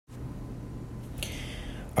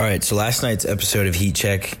All right, so last night's episode of Heat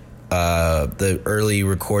Check, the early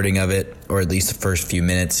recording of it, or at least the first few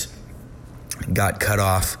minutes, got cut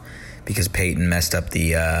off because Peyton messed up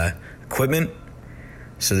the equipment.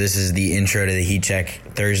 So this is the intro to the Heat Check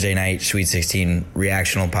Thursday night Sweet 16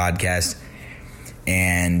 reactional podcast.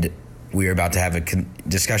 And we are about to have a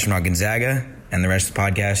discussion about Gonzaga and the rest of the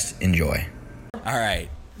podcast. Enjoy. All right.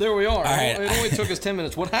 There we are. All right. It only took us 10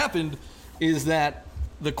 minutes. What happened is that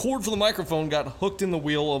the cord for the microphone got hooked in the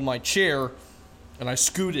wheel of my chair, and I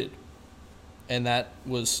scooted. And that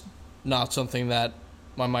was not something that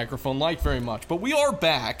my microphone liked very much. But we are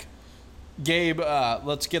back. Gabe,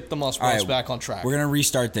 let's get the Musbros back on track. We're going to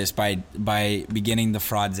restart this by beginning the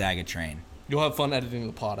Fraud Zaga train. You'll have fun editing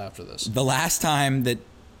the pod after this. The last time that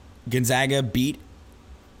Gonzaga beat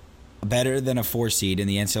better than a 4 seed in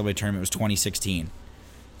the NCAA tournament was 2016.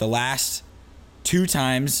 The last 2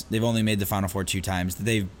 times, they've only made the Final Four 2 times, that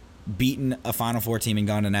they've beaten a Final Four team and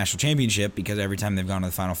gone to the national championship, because every time they've gone to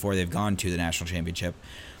the Final Four, they've gone to the national championship.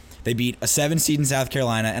 They beat a 7 seed in South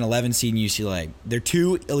Carolina and 11 seed in UCLA. Their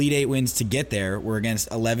 2 Elite 8 wins to get there were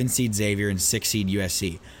against 11 seed Xavier and 6 seed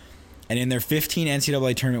USC. And in their 15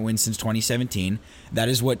 NCAA tournament wins since 2017, that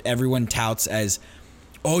is what everyone touts as,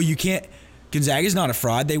 oh, you can't, Gonzaga's not a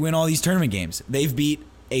fraud. They win all these tournament games. They've beat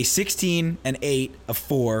a 16, an 8, a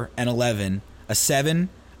 4, an 11, a 7,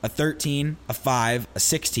 a 13, a 5, a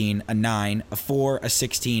 16, a 9, a 4, a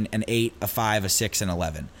 16, an 8, a 5, a 6, and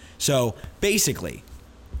 11. So basically,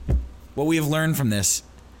 what we have learned from this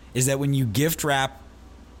is that when you gift wrap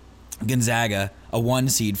Gonzaga a 1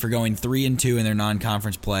 seed for going 3-2 in their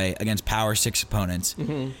non-conference play against Power 6 opponents,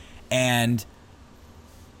 and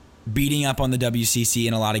beating up on the WCC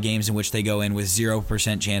in a lot of games in which they go in with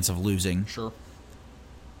 0% chance of losing. Sure.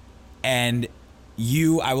 And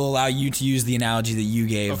I will allow you to use the analogy that you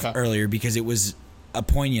gave earlier because it was a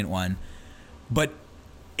poignant one. But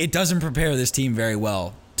it doesn't prepare this team very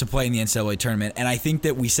well to play in the NCAA tournament. And I think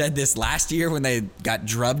that we said this last year when they got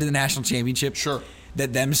drubbed in the national championship. Sure.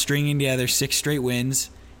 That them stringing together 6 straight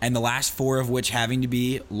wins, and the last 4 of which having to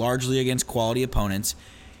be largely against quality opponents,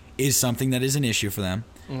 is something that is an issue for them.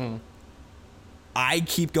 Mm-hmm. I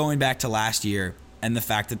keep going back to last year and the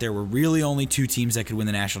fact that there were really only 2 teams that could win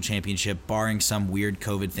the national championship, barring some weird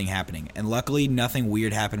COVID thing happening. And luckily, nothing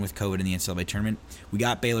weird happened with COVID in the NCAA tournament. We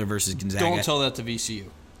got Baylor versus Gonzaga. Don't tell that to VCU.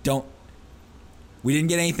 We didn't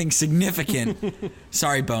get anything significant.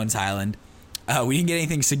 Sorry, Bones Highland. We didn't get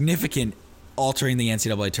anything significant altering the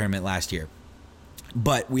NCAA tournament last year.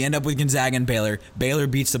 But we end up with Gonzaga and Baylor. Baylor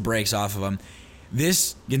beats the brakes off of them.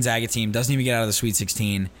 This Gonzaga team doesn't even get out of the Sweet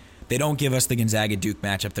 16. They don't give us the Gonzaga-Duke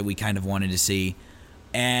matchup that we kind of wanted to see.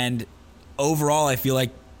 And overall, I feel like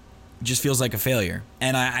it just feels like a failure.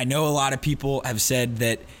 And I know a lot of people have said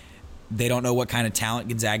that they don't know what kind of talent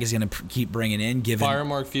Gonzaga is going to keep bringing in. Fire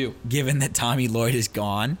Mark Few. Given that Tommy Lloyd is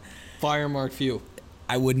gone. Fire Mark Few.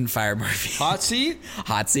 I wouldn't fire Murphy. Hot seat?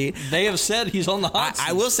 Hot seat. They have said he's on the hot seat.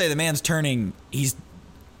 I will say the man's he's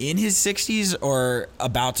in his 60s or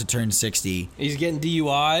about to turn 60. He's getting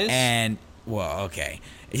DUIs. And, well, okay.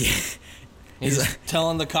 He's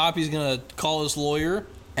telling the cop he's going to call his lawyer.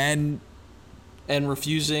 And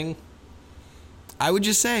refusing. I would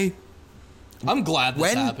just say, I'm glad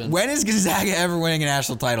this happened. When is Gonzaga ever winning a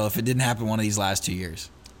national title if it didn't happen one of these last 2 years?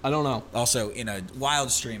 I don't know. Also, in a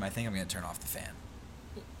wild stream, I think I'm going to turn off the fan.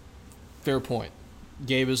 Fair point.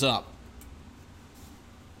 Gabe is up.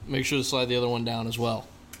 Make sure to slide the other one down as well.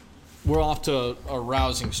 We're off to a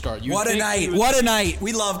rousing start. What a night. What a night.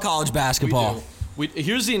 We love college basketball.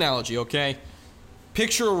 Here's the analogy, okay?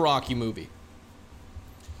 Picture a Rocky movie.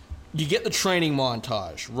 You get the training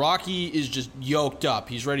montage. Rocky is just yoked up.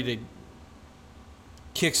 He's ready to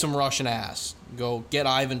kick some Russian ass. Go get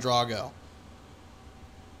Ivan Drago.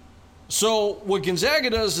 So what Gonzaga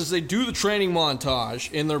does is they do the training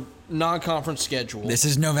montage in their non-conference schedule. This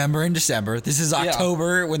is November and December. This is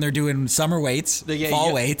October when they're doing summer weights,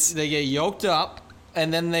 fall weights. They get yoked up,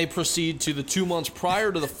 and then they proceed to the 2 months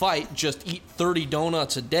prior to the fight, just eat 30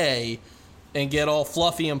 donuts a day and get all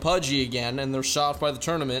fluffy and pudgy again, and they're shocked by the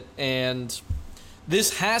tournament. And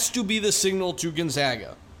this has to be the signal to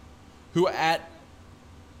Gonzaga, who at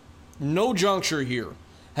no juncture here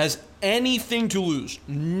has anything to lose,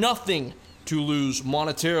 nothing to lose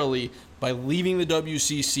monetarily by leaving the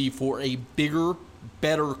WCC for a bigger,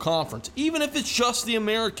 better conference, even if it's just the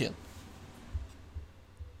American.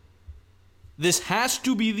 This has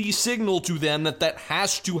to be the signal to them that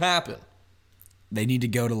has to happen. They need to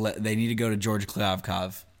go to George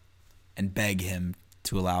Klyavkov and beg him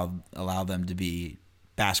to allow them to be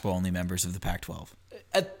basketball only members of the Pac-12.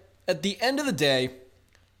 At the end of the day,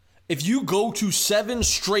 If you go to 7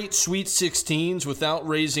 straight Sweet 16s without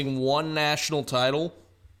raising one national title,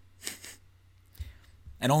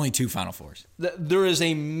 and only 2 Final Fours, there is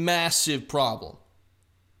a massive problem.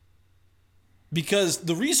 Because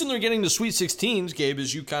the reason they're getting the Sweet 16s, Gabe,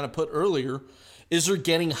 as you kind of put earlier, is they're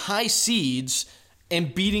getting high seeds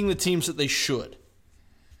and beating the teams that they should.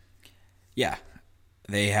 Yeah.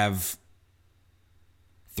 They have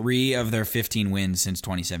 3 of their 15 wins since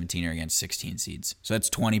 2017 are against 16 seeds. So that's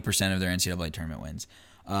 20% of their NCAA tournament wins.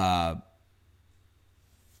 I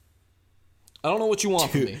don't know what you want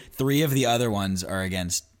from me. 3 of the other ones are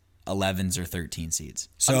against 11s or 13 seeds.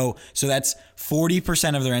 So that's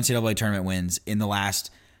 40% of their NCAA tournament wins in the last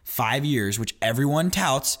 5 years, which everyone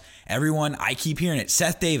touts. I keep hearing it.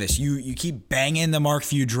 Seth Davis, you keep banging the Mark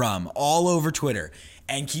Few drum all over Twitter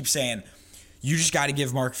and keep saying, you just got to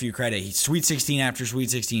give Mark Few credit. He's Sweet 16 after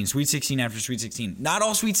Sweet 16, Sweet 16 after Sweet 16. Not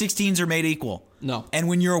all Sweet 16s are made equal. No. And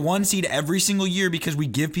when you're a 1 seed every single year, because we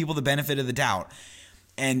give people the benefit of the doubt,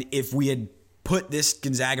 and if we had put this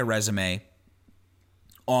Gonzaga resume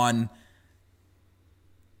on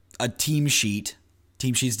a team sheet.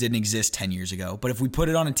 Team sheets didn't exist 10 years ago. But if we put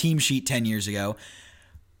it on a team sheet 10 years ago,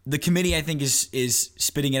 the committee, I think, is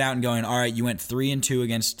spitting it out and going, all right, you went 3-2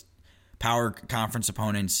 against power conference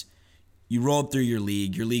opponents. You rolled through your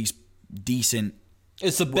league. Your league's decent.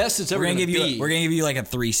 It's the best it's ever going to be. We're going to give you like a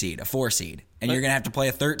 3 seed, a 4 seed. And you're going to have to play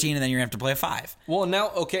a 13, and then you're going to have to play a 5. Well,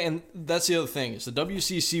 now, okay, and that's the other thing, is the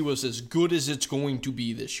WCC was as good as it's going to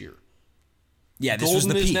be this year. Yeah, this was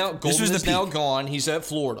the peak. Golden is now gone. He's at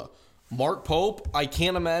Florida. Mark Pope, I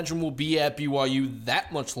can't imagine will be at BYU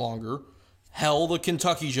that much longer. Hell, the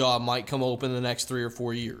Kentucky job might come open in the next 3 or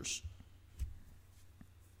 4 years.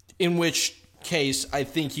 In which case, I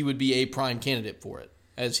think he would be a prime candidate for it,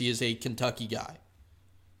 as he is a Kentucky guy,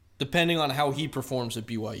 depending on how he performs at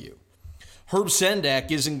BYU. Herb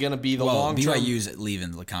Sendak isn't going to be the long-term... BYU's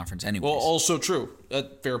leaving the conference anyways. Well, also true.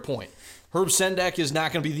 Fair point. Herb Sendak is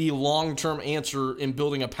not going to be the long-term answer in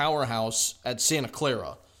building a powerhouse at Santa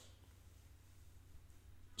Clara.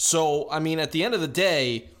 So, I mean, at the end of the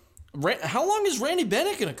day, how long is Randy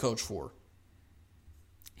Bennett going to coach for?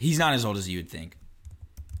 He's not as old as you would think.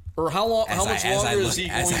 Or how much longer is he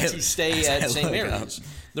going to stay at St. Mary's?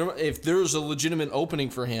 If there's a legitimate opening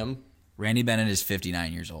for him... Randy Bennett is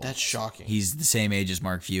 59 years old. That's shocking. He's the same age as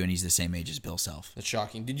Mark Few, and he's the same age as Bill Self. That's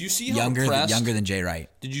shocking. Did you see how depressed... Younger than Jay Wright.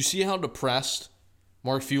 Did you see how depressed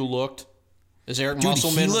Mark Few looked? As Eric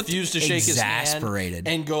Musselman refused to shake his hand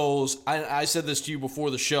and goes, I said this to you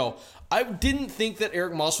before the show, I didn't think that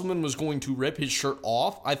Eric Musselman was going to rip his shirt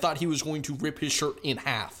off. I thought he was going to rip his shirt in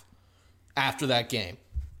half after that game.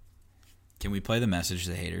 Can we play the message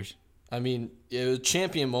to the haters? I mean, it was a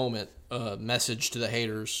champion moment message to the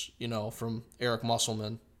haters, from Eric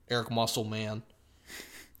Musselman. Eric Musselman.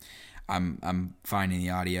 I'm finding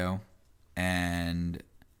the audio, and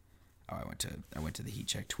I went to the Heat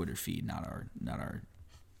Check Twitter feed, not our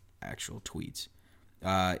actual tweets.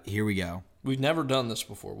 Here we go. We've never done this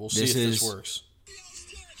before. We'll see if this works. We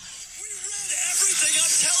read everything.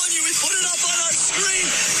 I'm telling you, we put it up on our screen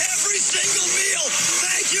every single meal.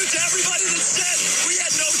 Thank you to everybody that said we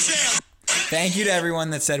had no chance. Thank you to everyone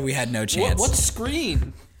that said we had no chance. What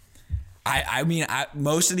screen? I mean,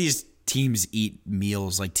 most of these teams eat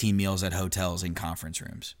meals, like team meals at hotels in conference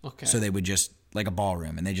rooms. Okay. So they would just, like a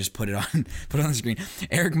ballroom, and they just put it on the screen.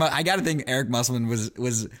 I got to think Eric Musselman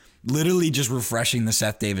was literally just refreshing the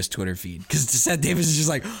Seth Davis Twitter feed, because Seth Davis is just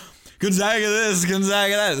like, Gonzaga this,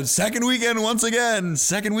 Gonzaga that. Second weekend once again.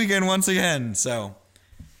 So,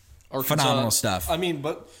 Arkansas, phenomenal stuff. I mean,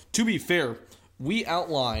 but to be fair, we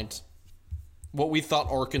outlined what we thought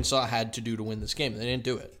Arkansas had to do to win this game. They didn't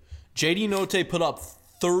do it. J.D. Notte put up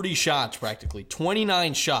 30 shots practically,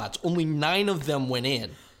 29 shots. Only 9 of them went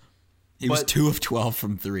in. He was 2 of 12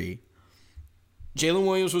 from 3. Jalen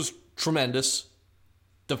Williams was tremendous.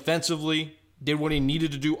 Defensively, did what he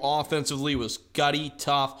needed to do offensively, was gutty,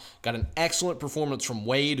 tough. Got an excellent performance from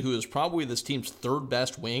Wade, who is probably this team's 3rd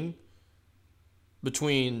best wing.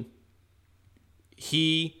 Between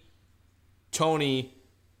he, Tony,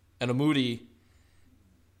 and Amudi,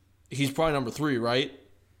 he's probably number 3, right?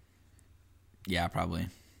 Yeah, probably.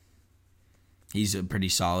 He's a pretty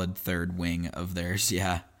solid 3rd wing of theirs,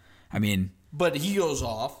 yeah. I mean... But he goes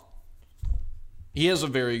off. He has a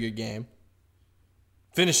very good game.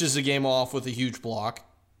 Finishes the game off with a huge block.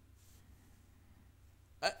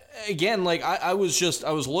 Again, like, I was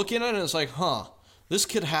looking at it and it's like, this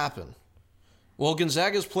could happen. Well,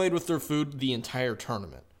 Gonzaga's played with their food the entire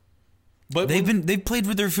tournament. But they've played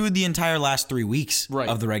with their food the entire last 3 weeks right.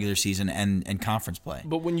 of the regular season and conference play.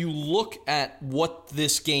 But when you look at what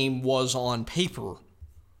this game was on paper,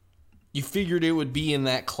 you figured it would be in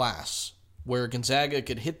that class where Gonzaga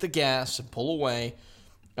could hit the gas and pull away.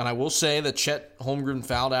 And I will say that Chet Holmgren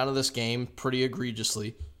fouled out of this game pretty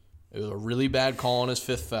egregiously. It was a really bad call on his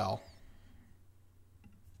 5th foul.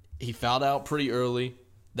 He fouled out pretty early.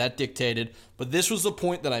 That dictated. But this was the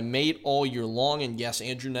point that I made all year long. And yes,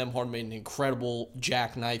 Andrew Nembhard made an incredible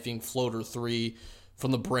jackknifing floater 3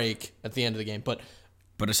 from the break at the end of the game. But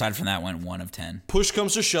aside from that, went 1 of 10. Push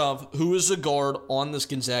comes to shove. Who is the guard on this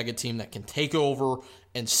Gonzaga team that can take over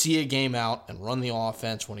and see a game out and run the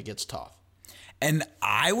offense when it gets tough? And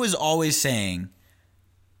I was always saying,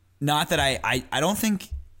 not that I don't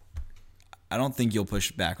think you'll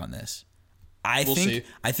push back on this. I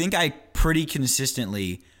think I pretty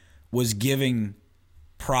consistently was giving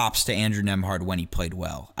props to Andrew Nembhard when he played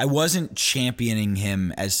well. I wasn't championing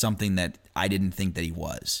him as something that I didn't think that he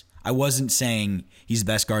was. I wasn't saying he's the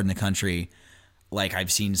best guard in the country, like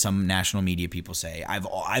I've seen some national media people say.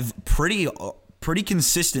 I've pretty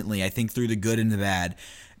consistently, I think through the good and the bad,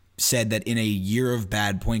 said that in a year of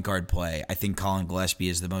bad point guard play, I think Colin Gillespie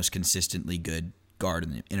is the most consistently good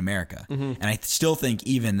guard in America. Mm-hmm. And I still think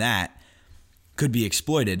even that could be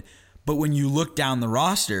exploited. But when you look down the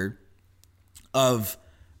roster of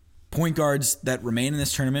point guards that remain in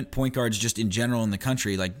this tournament, point guards just in general in the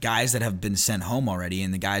country, like guys that have been sent home already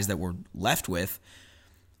and the guys that we're left with,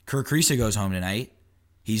 Kerr Kriisa goes home tonight.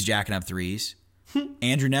 He's jacking up threes.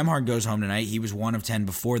 Andrew Nembhard goes home tonight. He was 1 of 10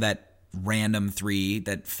 before that random 3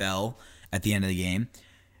 that fell at the end of the game.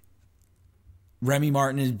 Remy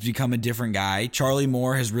Martin has become a different guy. Charlie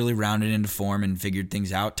Moore has really rounded into form and figured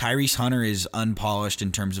things out. Tyrese Hunter is unpolished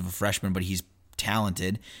in terms of a freshman, but he's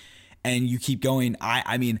talented. And you keep going.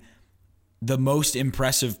 I mean, the most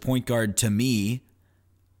impressive point guard to me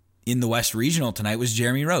in the West Regional tonight was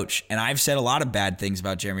Jeremy Roach. And I've said a lot of bad things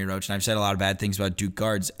about Jeremy Roach, and I've said a lot of bad things about Duke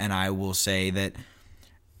guards. And I will say that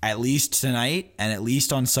at least tonight and at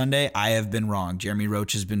least on Sunday, I have been wrong. Jeremy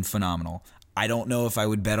Roach has been phenomenal. I don't know if I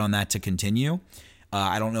would bet on that to continue.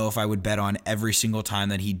 I don't know if I would bet on every single time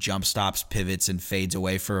that he jump stops, pivots, and fades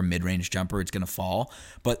away for a mid-range jumper, it's going to fall.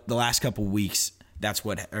 But the last couple weeks,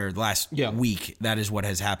 week, that is what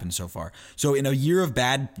has happened so far. So in a year of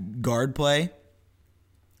bad guard play,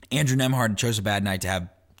 Andrew Nembhard chose a bad night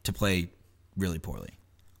to play really poorly.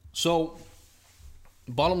 So,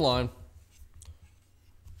 bottom line,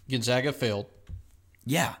 Gonzaga failed.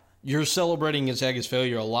 Yeah. You're celebrating Gonzaga's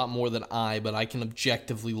failure a lot more than but I can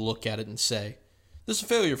objectively look at it and say, this is a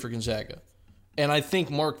failure for Gonzaga. And I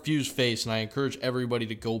think Mark Few's face, and I encourage everybody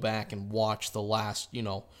to go back and watch the last,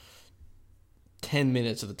 10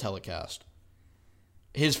 minutes of the telecast.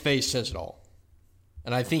 His face says it all.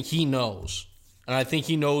 And I think he knows. And I think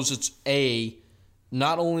he knows it's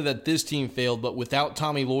not only that this team failed, but without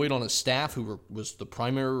Tommy Lloyd on his staff, who was the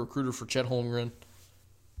primary recruiter for Chet Holmgren,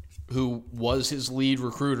 who was his lead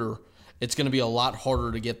recruiter, it's going to be a lot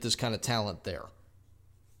harder to get this kind of talent there.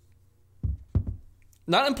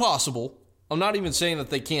 Not impossible. I'm not even saying that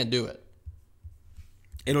they can't do it.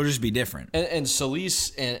 It'll just be different. And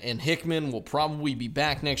Solis and Hickman will probably be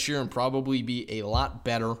back next year and probably be a lot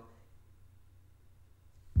better.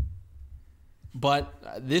 But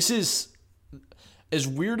this is, as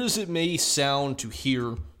weird as it may sound to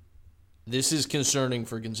hear, this is concerning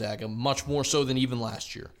for Gonzaga, much more so than even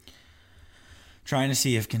last year. Trying to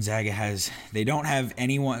see if Gonzaga they don't have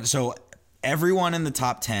anyone. So everyone in the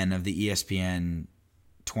top 10 of the ESPN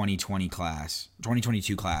 2022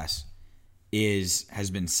 class has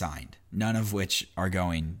been signed. None of which are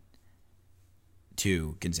going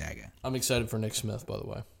to Gonzaga. I'm excited for Nick Smith, by the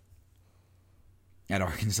way. At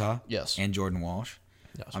Arkansas? Yes. And Jordan Walsh?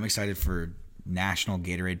 Yes. I'm excited for National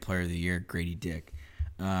Gatorade Player of the Year, Grady Dick.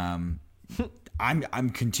 I'm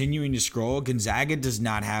continuing to scroll. Gonzaga does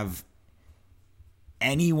not have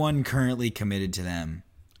anyone currently committed to them.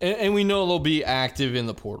 And we know they'll be active in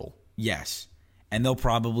the portal. Yes. And they'll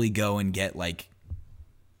probably go and get,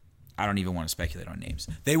 I don't even want to speculate on names.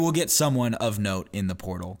 They will get someone of note in the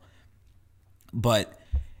portal. But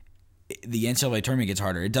the NCAA tournament gets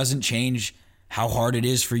harder. It doesn't change how hard it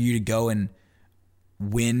is for you to go and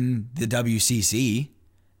win the WCC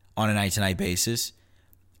on a night-to-night basis.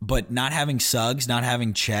 But not having Suggs, not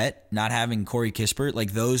having Chet, not having Corey Kispert,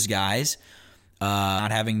 those guys,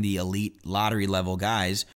 not having the elite lottery-level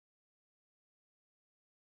guys,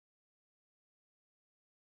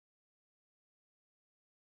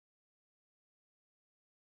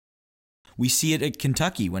 we see it at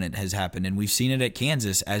Kentucky when it has happened, and we've seen it at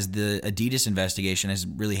Kansas as the Adidas investigation has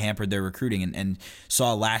really hampered their recruiting, and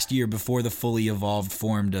saw last year before the fully evolved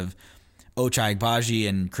form of Ochai Agbaji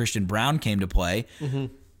and Christian Brown came to play. Mm-hmm.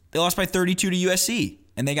 They lost by 32 to USC,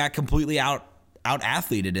 and they got completely out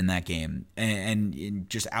out-athleted in that game and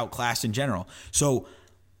just outclassed in general. So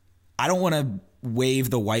I don't want to wave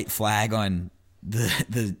the white flag on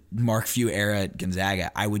the Mark Few era at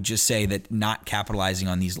Gonzaga. I would just say that not capitalizing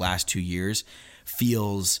on these last 2 years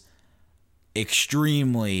feels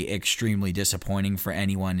extremely, extremely disappointing for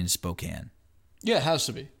anyone in Spokane. Yeah, it has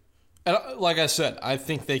to be. And like I said, I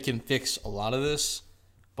think they can fix a lot of this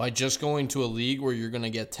by just going to a league where you're going to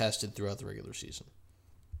get tested throughout the regular season.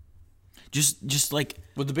 Just like...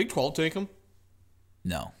 Would the Big 12 take them?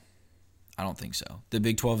 No, I don't think so. The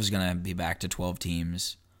Big 12 is going to be back to 12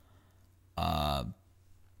 teams. Yeah,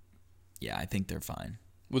 I think they're fine.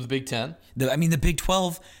 With the Big 10? The Big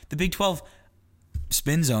 12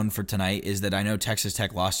 spin zone for tonight is that I know Texas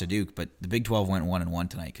Tech lost to Duke, but the Big 12 went 1-1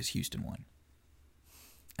 tonight because Houston won.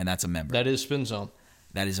 And that's a member. That is spin zone.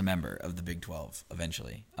 That is a member of the Big 12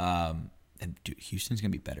 eventually. And dude, Houston's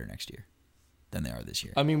going to be better next year than they are this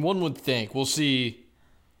year. I mean, one would think. We'll see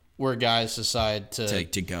where guys decide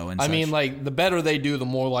to go. And I such. mean, like, the better they do, the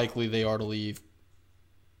more likely they are to leave,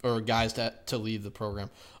 or guys to leave the program.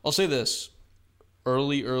 I'll say this.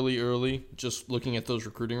 Early, just looking at those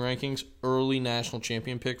recruiting rankings, early national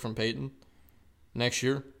champion pick from Peyton next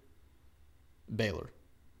year, Baylor.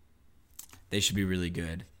 They should be really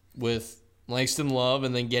good. With Langston Love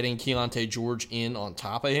and then getting Keontae George in on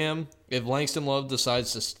top of him, if Langston Love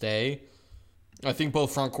decides to stay, I think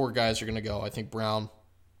both front court guys are going to go. I think Brown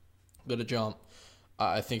going to jump.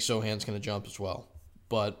 I think Sohan's going to jump as well.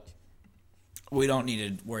 But we don't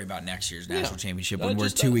need to worry about next year's national championship when we're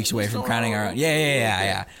just 2 weeks away from crowning our own.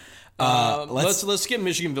 Yeah. Let's get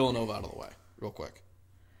Michigan Villanova out of the way real quick.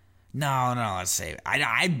 No. Let's save it.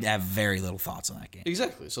 I have very little thoughts on that game.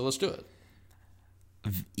 Exactly. So let's do it.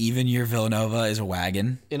 Even year Villanova is a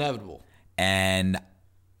wagon. Inevitable. And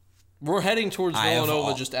we're heading towards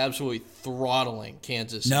Villanova just absolutely throttling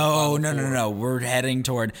Kansas. No. We're heading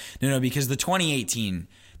toward because the 2018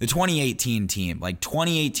 team, like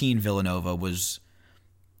 2018 Villanova was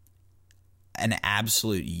an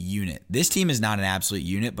absolute unit. This team is not an absolute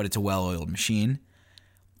unit, but it's a well-oiled machine.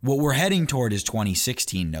 What we're heading toward is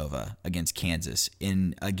 2016 Nova against Kansas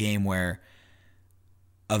in a game where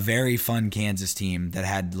a very fun Kansas team that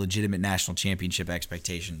had legitimate national championship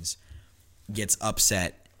expectations gets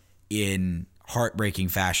upset in heartbreaking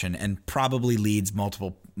fashion and probably leads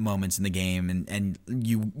multiple moments in the game. And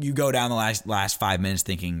you go down the last 5 minutes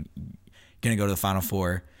thinking you're going to go to the Final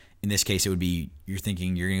Four. In this case, it would be you're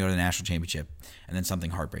thinking you're going to go to the national championship, and then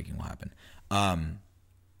something heartbreaking will happen.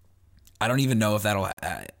 I don't even know if that'll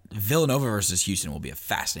Villanova versus Houston will be a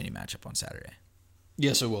fascinating matchup on Saturday.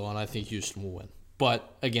 Yes, it will, and I think Houston will win.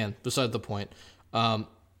 But again, beside the point.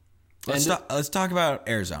 Let's talk about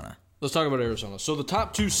Arizona. Let's talk about Arizona. So the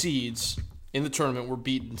top two seeds in the tournament were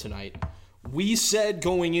beaten tonight. We said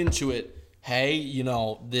going into it, hey,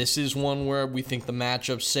 this is one where we think the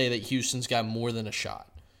matchups say that Houston's got more than a shot.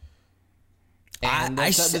 And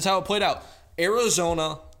that's how it played out.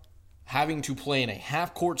 Arizona having to play in a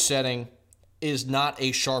half-court setting is not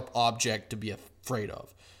a sharp object to be afraid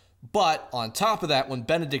of. But on top of that, when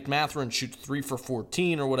Benedict Mathurin shoots 3 for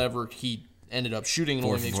 14 or whatever he ended up shooting and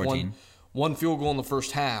only makes one field goal in the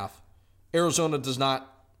first half, Arizona does not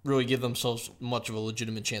really give themselves much of a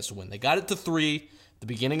legitimate chance to win. They got it to 3 at the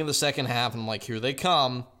beginning of the second half, and I'm like, here they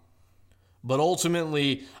come. But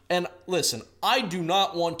ultimately, and listen, I do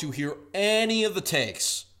not want to hear any of the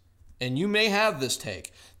takes, and you may have this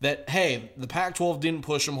take, that, hey, the Pac-12 didn't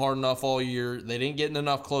push them hard enough all year, they didn't get in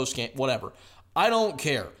enough close games, whatever. I don't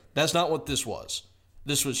care. That's not what this was.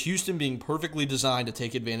 This was Houston being perfectly designed to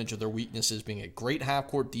take advantage of their weaknesses, being a great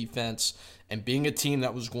half-court defense, and being a team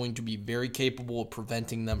that was going to be very capable of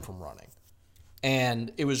preventing them from running.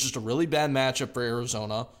 And it was just a really bad matchup for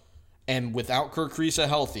Arizona, and without Kirk Kriisa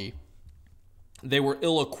healthy, they were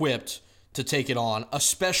ill-equipped to take it on,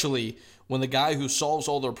 especially when the guy who solves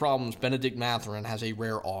all their problems, Benedict Mathurin, has a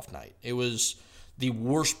rare off night. It was the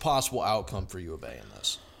worst possible outcome for U of A in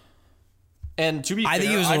this. And to be fair, I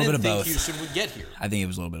didn't think Houston would get here. I think it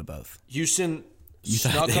was a little bit of both. Houston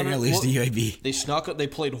thought they were going to lose to UAB. They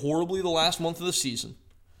played horribly the last month of the season.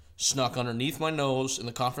 Snuck underneath my nose in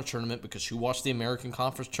the conference tournament because who watched the American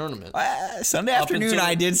Conference tournament? Sunday afternoon,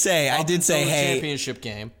 I did say, hey, championship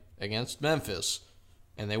game against Memphis,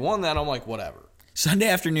 and they won that. I'm like, whatever. Sunday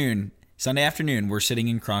afternoon, we're sitting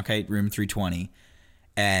in Cronkite room 320,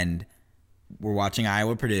 and we're watching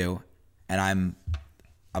Iowa Purdue, and I'm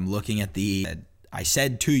looking at I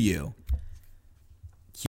said to you,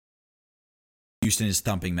 Houston is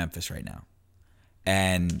thumping Memphis right now.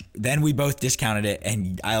 And then we both discounted it,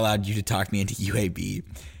 and I allowed you to talk me into UAB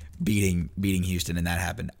beating Houston, and that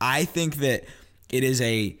happened. I think that it is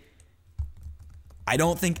I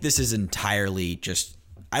don't think this is entirely just.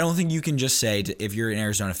 I don't think you can just say, if you're an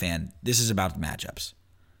Arizona fan, this is about the matchups.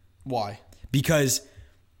 Why? Because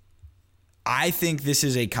I think this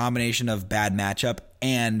is a combination of bad matchup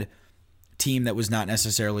and team that was not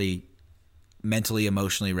necessarily mentally,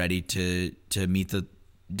 emotionally ready to meet the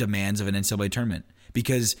demands of an NCAA tournament.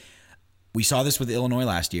 Because we saw this with Illinois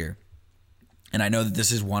last year, and I know that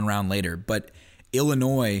this is one round later, but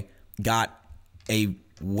Illinois got a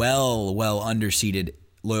well underseeded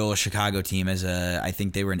Loyola Chicago team as I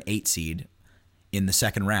think they were an 8 seed in the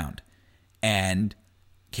second round. And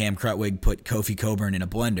Cam Crutwig put Kofi Coburn in a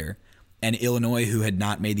blender. And Illinois, who had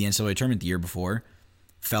not made the NCAA tournament the year before,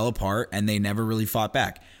 fell apart, and they never really fought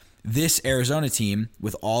back. This Arizona team,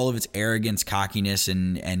 with all of its arrogance, cockiness,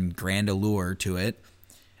 and grand allure to it,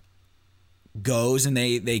 goes and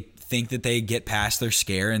they think that they get past their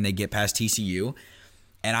scare and they get past TCU.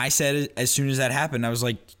 And I said, as soon as that happened, I was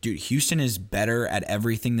like, dude, Houston is better at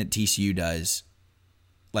everything that TCU does.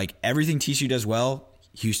 Like, everything TCU does well,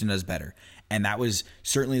 Houston does better. And that was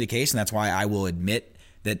certainly the case, and that's why I will admit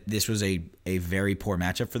that this was a very poor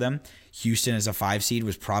matchup for them. Houston as a 5 seed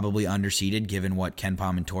was probably underseeded given what Ken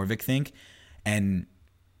Pom and Torvik think. And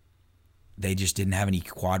they just didn't have any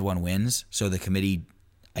quad 1 wins. So the committee,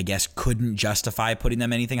 I guess, couldn't justify putting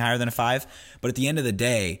them anything higher than a 5. But at the end of the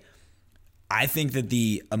day, I think that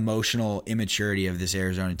the emotional immaturity of this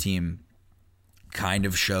Arizona team kind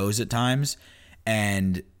of shows at times.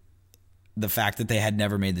 And the fact that they had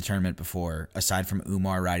never made the tournament before, aside from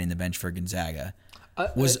Umar riding the bench for Gonzaga,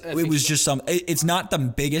 it's not the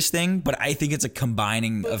biggest thing, but I think it's a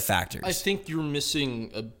combining of factors. I think you're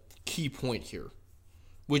missing a key point here,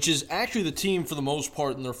 which is actually the team, for the most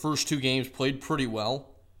part, in their first 2 games played pretty well.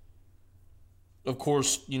 Of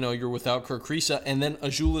course, you're without Kirk Kriisa, and then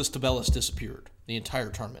Azuolas Tubelis disappeared the entire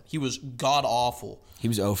tournament. He was god-awful. He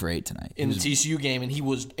was 0 for 8 tonight. In the TCU game, and he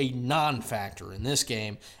was a non-factor in this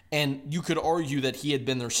game. And you could argue that he had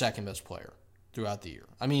been their second-best player throughout the year.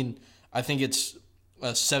 I mean, I think it's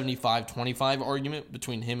a 75-25 argument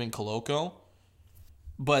between him and Koloko.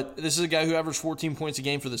 But this is a guy who averaged 14 points a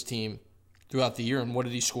game for this team throughout the year, and what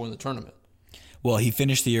did he score in the tournament? Well, he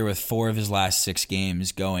finished the year with 4 of his last 6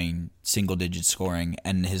 games going single-digit scoring,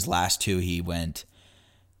 and his last 2 he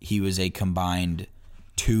was a combined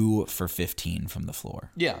 2 for 15 from the floor.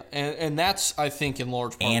 Yeah, and that's, I think, in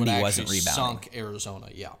large part and what he wasn't actually rebounding. sunk Arizona.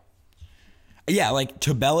 Yeah, like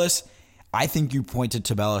Tubelis, I think you point to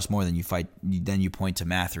Tubelis more than you point to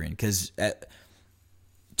Mathurin, because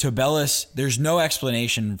Tubelis, there's no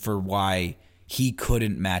explanation for why he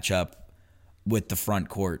couldn't match up with the front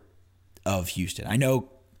court of Houston. I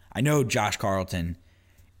know Josh Carlton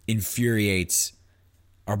infuriates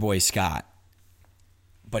our boy Scott,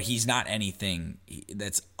 but he's not anything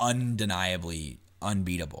that's undeniably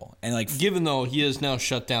unbeatable. And like, given though he has now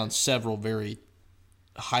shut down several very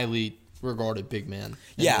highly regarded big men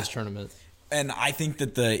in this tournament. And I think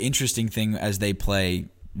that the interesting thing as they play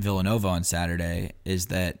Villanova on Saturday is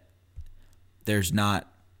that there's not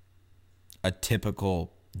a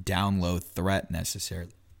typical down low threat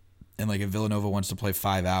necessarily. And like, if Villanova wants to play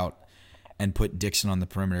 5 out and put Dixon on the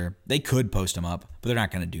perimeter, they could post him up, but they're not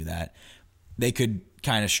going to do that. They could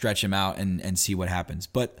kind of stretch him out and see what happens.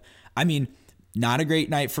 But, I mean, not a great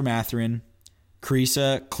night for Mathurin.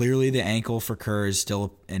 Kriisa, clearly the ankle for Kerr is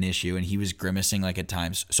still an issue, and he was grimacing like at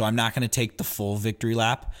times. So I'm not going to take the full victory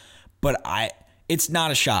lap, but it's not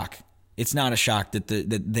a shock. It's not a shock that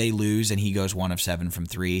that they lose and he goes 1 of 7 from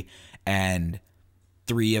 3, and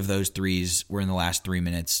 3 of those threes were in the last 3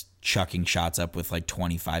 minutes, chucking shots up with like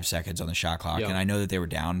 25 seconds on the shot clock. Yeah. And I know that they were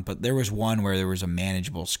down, but there was one where there was a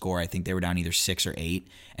manageable score. I think they were down either 6 or 8,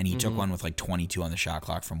 and he took one with like 22 on the shot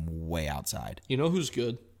clock from way outside. You know who's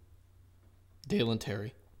good? Dalen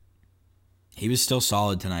Terry. He was still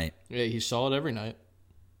solid tonight. Yeah, he's solid every night.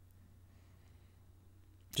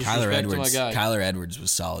 Kyler Edwards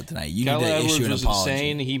was solid tonight. You Kyler need to Edwards issue an was apology.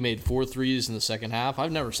 Insane. He made 4 threes in the second half.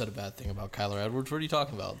 I've never said a bad thing about Kyler Edwards. What are you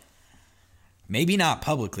talking about? Maybe not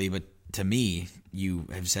publicly, but to me, you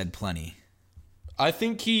have said plenty. I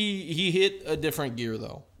think he hit a different gear,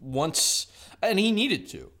 though. And he needed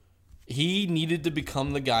to. He needed to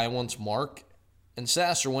become the guy once Mark and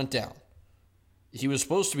Sasser went down. He was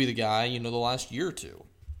supposed to be the guy, the last year or two.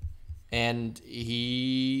 And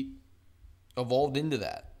he evolved into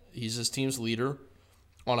that. He's his team's leader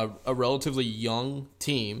on a relatively young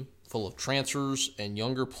team full of transfers and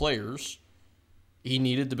younger players. He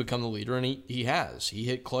needed to become the leader, and he has. He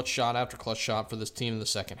hit clutch shot after clutch shot for this team in the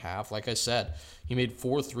second half. Like I said, he made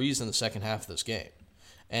 4 threes in the second half of this game.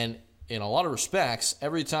 And in a lot of respects,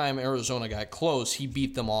 every time Arizona got close, he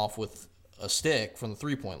beat them off with a stick from the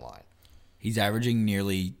three-point line. He's averaging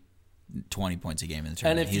nearly 20 points a game in the And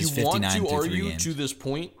tournament. if He has you want 59 to through 3 argue games. to this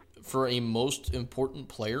point for a most important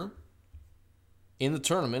player in the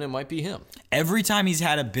tournament, it might be him. Every time he's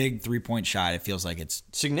had a big 3-point shot, it feels like it's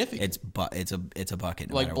Significant. it's a bucket.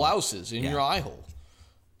 No like matter what. blouses in Yeah. your eye hole.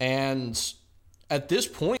 And at this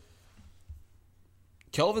point,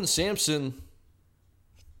 Kelvin Sampson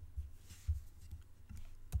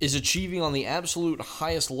is achieving on the absolute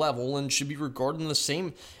highest level and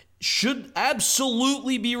should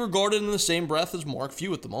absolutely be regarded in the same breath as Mark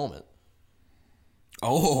Few at the moment.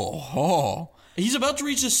 Oh. He's about to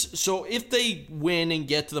reach this. So if they win and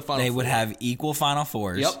get to the Final They Four, would have equal Final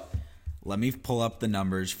Fours. Yep. Let me pull up the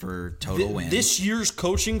numbers for total wins. This year's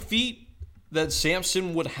coaching feat that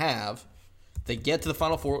Sampson would have, they get to the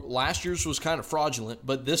Final Four. Last year's was kind of fraudulent,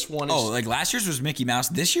 but this one is... like last year's was Mickey Mouse.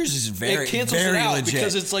 This year's is very, it cancels very it out legit.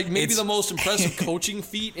 because it's like maybe the most impressive coaching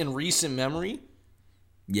feat in recent memory.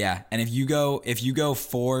 Yeah, and if you go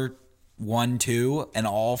 4-1-2, and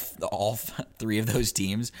all 3 of those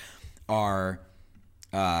teams are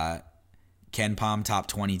Ken Pom top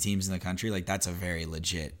 20 teams in the country, like that's a very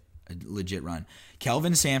legit run.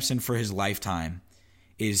 Kelvin Sampson for his lifetime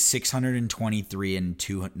is 623 and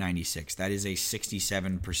 296. That is a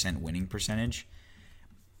 67% winning percentage.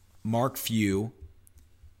 Mark Few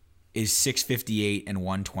is 658 and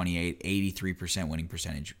 128, 83% winning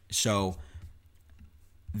percentage. So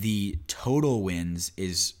the total wins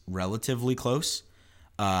is relatively close.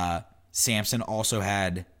 Sampson also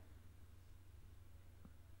had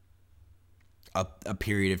a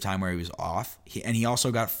period of time where he was off. He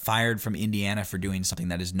also got fired from Indiana for doing something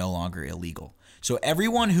that is no longer illegal. So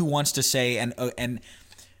everyone who wants to say in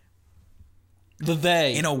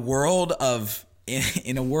a world of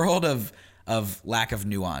lack of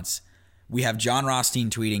nuance, we have John Rothstein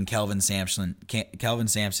tweeting Kelvin Sampson,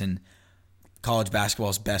 college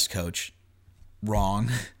basketball's best coach. Wrong.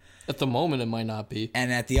 At the moment, it might not be.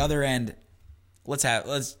 And at the other end,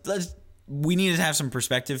 we need to have some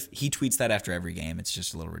perspective. He tweets that after every game. It's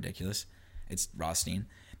just a little ridiculous. It's Rothstein.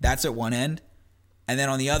 That's at one end. And then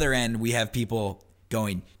on the other end, we have people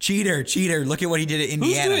going, cheater, look at what he did at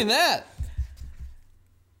Indiana. Who's doing that?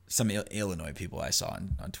 Some Illinois people I saw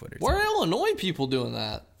on Twitter. Why are Illinois people doing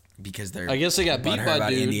that? Because they're... I guess they got beat butthurt by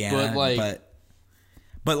about dude, Indiana, but like...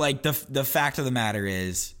 But like the fact of the matter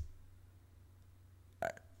is,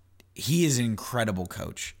 he is an incredible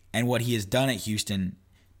coach. And what he has done at Houston,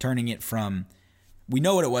 turning it from... We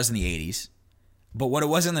know what it was in the 80s. But what it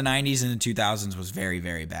was in the 90s and the 2000s was very,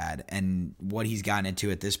 very bad. And what he's gotten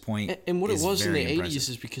into at this point And what it was in the impressive. 80s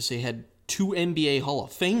is because they had 2 NBA Hall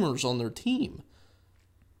of Famers on their team.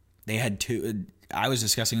 They had 2... I was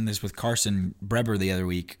discussing this with Carson Breber the other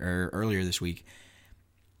week, or earlier this week.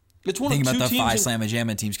 It's one Thinking of 2 about the teams 5 Slamma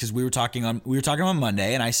Jamma teams, because we were talking on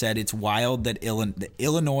Monday, and I said it's wild that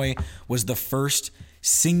Illinois was the first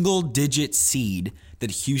single-digit seed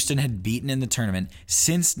that Houston had beaten in the tournament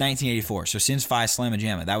since 1984. So since 5 Slamma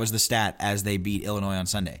Jamma, that was the stat as they beat Illinois on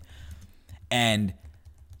Sunday. And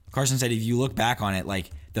Carson said, if you look back on it, like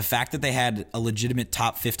the fact that they had a legitimate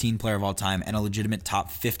top 15 player of all time and a legitimate top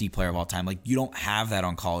 50 player of all time, like you don't have that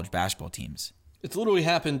on college basketball teams. It's literally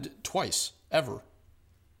happened twice, ever.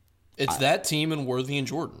 It's that team and Worthy and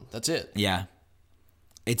Jordan. That's it. Yeah.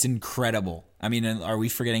 It's incredible. I mean, are we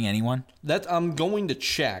forgetting anyone? That I'm going to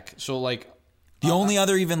check. So like The only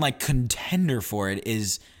other even like contender for it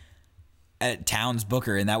is at Towns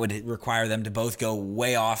Booker, and that would require them to both go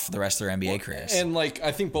way off the rest of their NBA careers. And like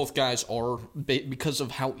I think both guys are, because of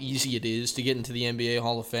how easy it is to get into the NBA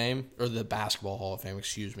Hall of Fame, or the Basketball Hall of Fame,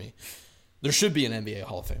 excuse me. There should be an NBA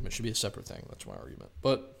Hall of Fame. It should be a separate thing. That's my argument.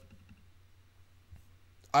 But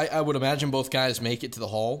I would imagine both guys make it to the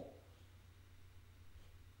Hall.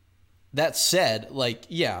 That said, like,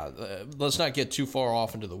 yeah, let's not get too far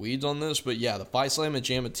off into the weeds on this, but yeah, the Phi Slamma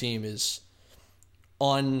Jamma team is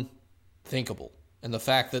unthinkable. And the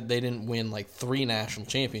fact that they didn't win like 3 national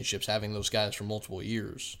championships having those guys for multiple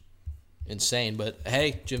years, insane. But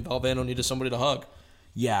hey, Jim Valvano needed somebody to hug.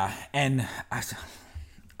 Yeah, and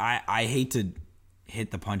I hate to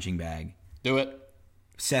hit the punching bag. Do it.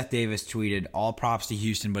 Seth Davis tweeted, all props to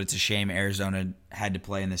Houston, but it's a shame Arizona had to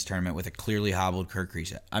play in this tournament with a clearly hobbled Kirk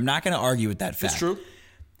Kriisa. I'm not going to argue with that fact. It's true.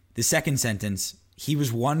 The second sentence, he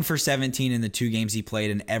was 1 for 17 in the 2 games he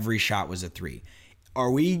played, and every shot was a 3.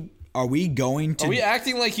 Are we going to... Are we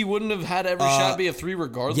acting like he wouldn't have had every shot be a 3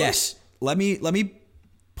 regardless? Yes. Let me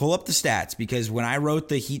pull up the stats, because when I wrote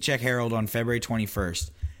the Heat Check Herald on February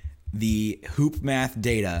 21st, the hoop math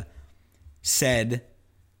data said...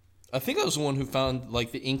 I think I was the one who found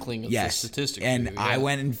like the inkling of the statistic. And yeah. I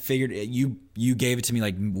went and figured you gave it to me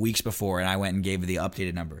like weeks before, and I went and gave the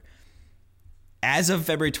updated number. as of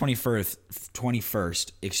February 21st,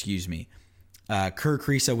 Kerr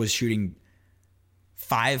Kriisa was shooting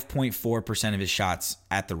 5.4% of his shots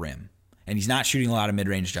at the rim. And he's not shooting a lot of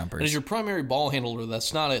mid-range jumpers. And as your primary ball handler,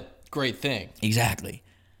 that's not a great thing. Exactly.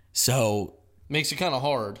 So makes it kind of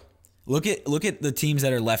hard. look at the teams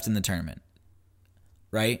that are left in the tournament,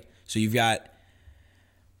 right? So you've got,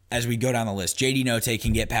 as we go down the list, JD Note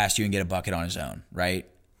can get past you and get a bucket on his own, right?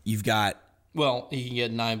 You've got... Well, he can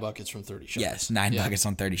get 9 buckets from 30 shots. Yes, 9 buckets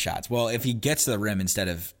on 30 shots. Well, if he gets to the rim instead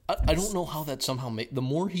of... I don't know how that somehow the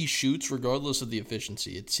more he shoots, regardless of the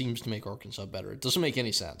efficiency, it seems to make Arkansas better. It doesn't make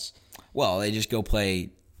any sense. Well, they just go play...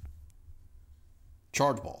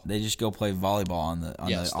 Charge ball. They just go play volleyball on the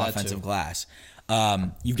offensive glass.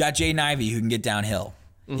 You've got Jaden Ivey who can get downhill.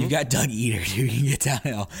 Mm-hmm. You've got Doug Eater who can get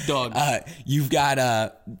downhill. Doug. You've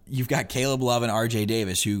got Caleb Love and RJ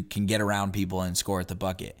Davis who can get around people and score at the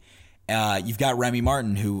bucket. You've got Remy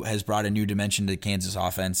Martin, who has brought a new dimension to Kansas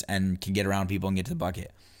offense and can get around people and get to the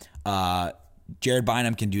bucket. Jared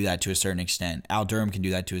Bynum can do that to a certain extent. Al Durham can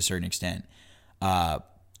do that to a certain extent.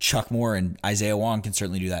 Chuck Moore and Isaiah Wong can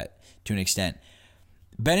certainly do that to an extent.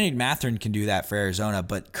 Benedict Mathurin can do that for Arizona,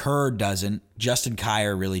 but Kerr doesn't. Justin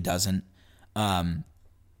Kier really doesn't. And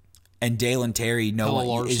Dalen Terry, no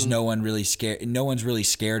one's really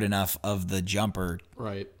scared enough of the jumper,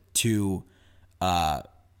 right, to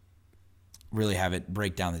really have it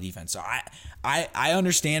break down the defense. So I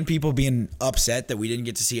understand people being upset that we didn't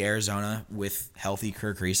get to see Arizona with healthy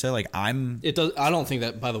Kerr Kriisa. I don't think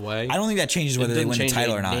that, by the way. I don't think that changes whether they win the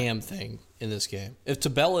title or not. Damn thing in this game. If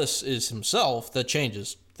Tabellis is himself, that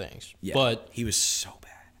changes things. Yeah, but he was so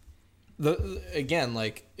bad.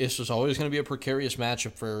 This was always going to be a precarious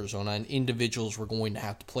matchup for Arizona, and individuals were going to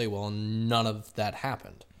have to play well, and none of that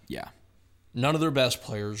happened. Yeah. None of their best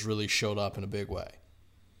players really showed up in a big way.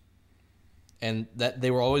 And that they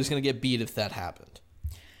were always going to get beat if that happened.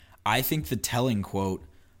 I think the telling quote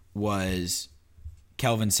was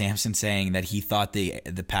Kelvin Sampson saying that he thought the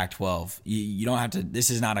Pac-12, you don't have to,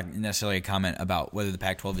 this is not necessarily a comment about whether the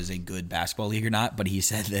Pac-12 is a good basketball league or not, but he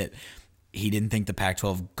said that he didn't think the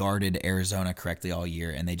Pac-12 guarded Arizona correctly all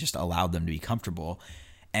year and they just allowed them to be comfortable.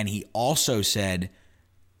 And he also said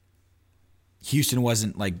Houston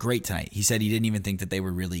wasn't great tonight. He said he didn't even think that they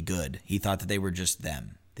were really good. He thought that they were just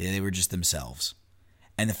them. They were just themselves.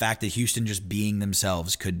 And the fact that Houston just being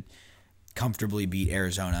themselves could comfortably beat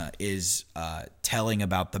Arizona is telling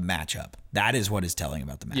about the matchup. That is what is telling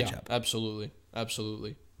about the matchup. Yeah, absolutely.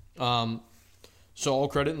 Absolutely. So all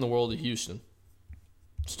credit in the world to Houston.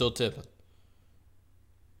 Still tipping.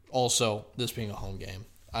 Also, this being a home game.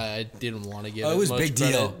 I didn't want to give it was much big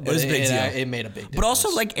credit, deal. But it was a big deal. It made a big difference. But also,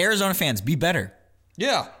 Arizona fans, be better.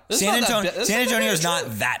 Yeah. San Antonio is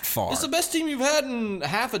not that far. It's the best team you've had in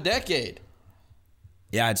half a decade.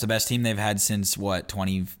 Yeah, it's the best team they've had since, best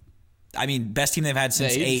team they've had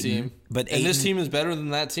since Ayton. And this team is better than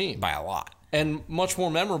that team. By a lot. And much more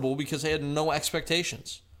memorable because they had no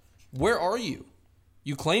expectations. Where are you?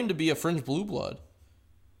 You claim to be a fringe blue blood.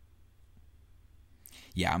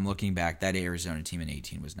 Yeah, I'm looking back. That Arizona team in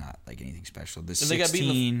 18 was not anything special. And they got beaten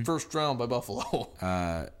in the first round by Buffalo.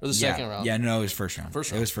 Or the second round. Yeah, no, it was first round.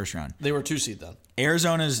 It was first round. They were a 2 seed then.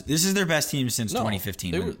 This is their best team since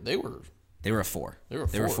 2015. They were a 4. They were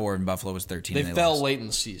a 4 and Buffalo was 13. They fell lost late in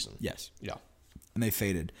the season. Yes. Yeah. And they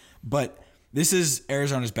faded. But this is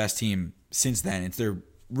Arizona's best team since then. It's their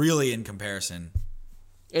really in comparison.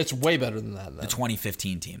 It's way better than that. The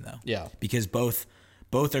 2015 team though. Yeah. Because both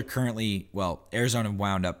are currently, Arizona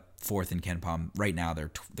wound up 4th in KenPom. Right now they're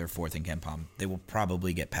 4th in KenPom. They will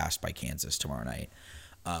probably get passed by Kansas tomorrow night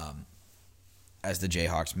as the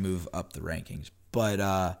Jayhawks move up the rankings.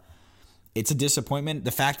 But it's a disappointment.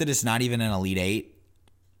 The fact that it's not even an Elite 8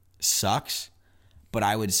 sucks. But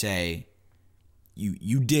I would say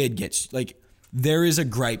you did get, there is a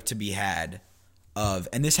gripe to be had of,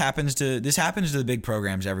 and this happens to the big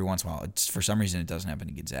programs every once in a while. For some reason it doesn't happen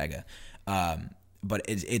to Gonzaga. But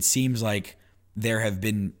it seems like there have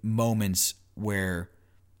been moments where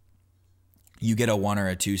you get a 1 or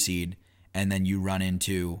a 2 seed and then you run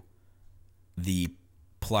into the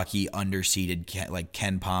plucky underseeded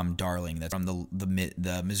KenPom darling that's from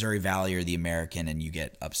the Missouri Valley or the American, and you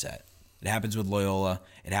get upset. It happens with Loyola.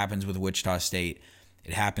 It happens with Wichita State.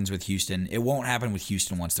 It happens with Houston. It won't happen with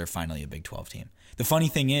Houston once they're finally a Big 12 team. The funny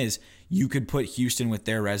thing is, you could put Houston with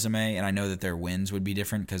their resume, and I know that their wins would be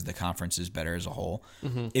different because the conference is better as a whole.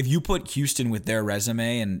 Mm-hmm. If you put Houston with their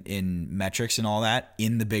resume and in metrics and all that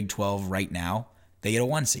in the Big 12 right now, they get a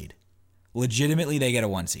 1 seed. Legitimately, they get a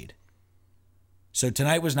 1 seed. So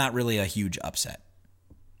tonight was not really a huge upset.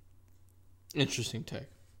 Interesting take.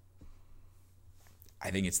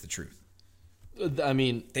 I think it's the truth. I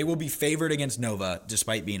mean, They will be favored against Nova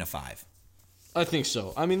despite being a 5. I think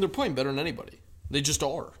so. I mean, they're playing better than anybody. They just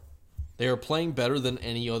are. They are playing better than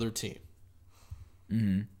any other team.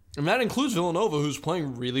 Mm-hmm. And that includes Villanova, who's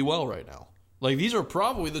playing really well right now. Like, these are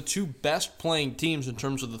probably the 2 best playing teams in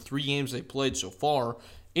terms of the 3 games they played so far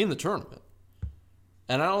in the tournament.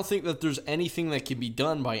 And I don't think that there's anything that can be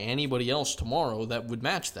done by anybody else tomorrow that would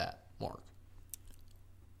match that, Mark.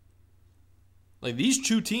 Like, these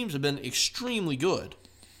 2 teams have been extremely good.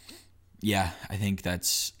 Yeah, I think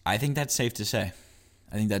that's safe to say.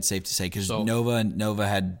 I think that's safe to say because Nova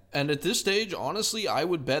had. And at this stage, honestly, I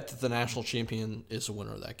would bet that the national champion is the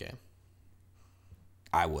winner of that game.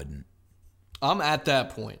 I wouldn't. I'm at that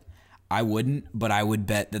point. I wouldn't, but I would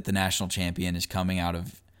bet that the national champion is coming out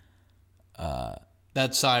of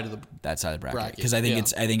that side of the bracket because I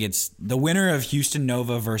think it's the winner of Houston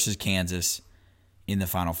Nova versus Kansas in the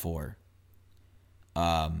Final Four.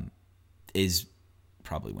 Is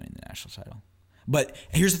probably winning the national title. But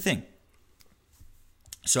here's the thing.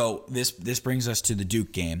 So this brings us to the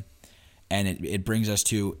Duke game, and it brings us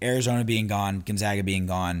to Arizona being gone, Gonzaga being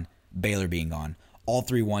gone, Baylor being gone. All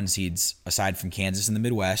 3 1 seeds aside from Kansas in the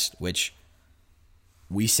Midwest, which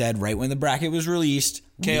we said right when the bracket was released.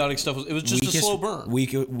 Chaotic stuff. It was just a slow burn.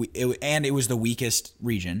 And it was the weakest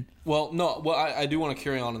region. Well, no. Well, I do want to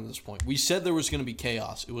carry on this point. We said there was going to be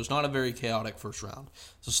chaos. It was not a very chaotic first round.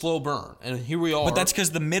 It's a slow burn. And here we are. But that's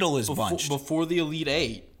because the middle is bunched. Before the Elite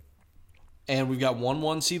 8. And we've got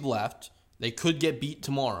 1 seed left. They could get beat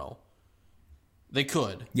tomorrow. They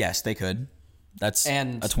could. Yes, they could. That's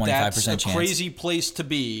and a 25% that's a chance. Crazy place to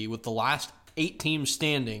be with the last 8 teams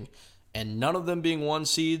standing and none of them being 1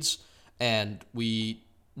 seeds. And if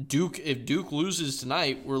Duke loses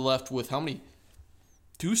tonight, we're left with how many?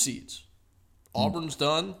 2 seeds. Auburn's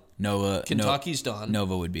done. Kentucky's done.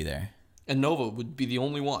 Nova would be there. And Nova would be the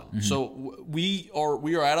only one. Mm-hmm. So we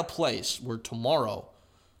are at a place where tomorrow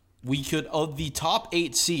we could, of the top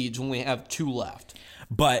 8 seeds, only have 2 left.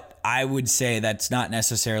 But I would say that's not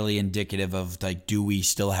necessarily indicative of, like, do we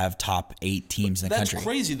still have top 8 teams in the country? That's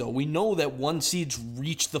crazy, though. We know that 1 seeds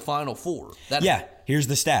reach the Final Four. Here's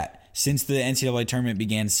the stat. Since the NCAA tournament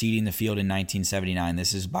began seeding the field in 1979,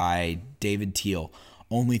 this is by David Teal,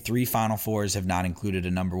 only 3 Final Fours have not included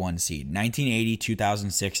a number 1 seed. 1980,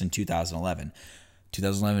 2006, and 2011.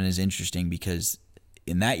 2011 is interesting because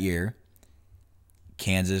in that year,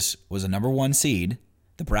 Kansas was a number 1 seed.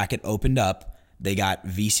 The bracket opened up. They got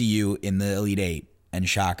VCU in the Elite 8, and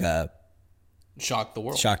Shaka shocked the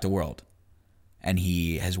world. Shocked the world. And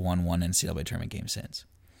he has won 1 NCAA tournament game since.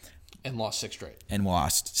 And lost 6 straight. And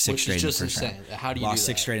lost 6 straight in the first round. Which is just insane. How do you lost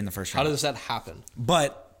do that? 6 straight in the first round. How does that happen?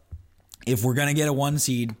 But if we're going to get a 1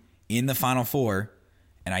 seed in the Final Four,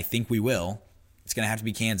 and I think we will, it's going to have to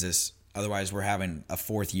be Kansas. Otherwise, we're having a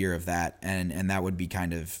 4th year of that, and that would be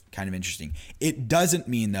kind of interesting. It doesn't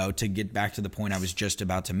mean, though, to get back to the point I was just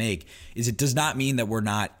about to make, is it does not mean that we're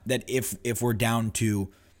not, that if we're down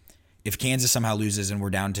to, if Kansas somehow loses and we're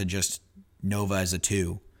down to just Nova as a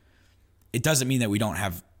 2, it doesn't mean that we don't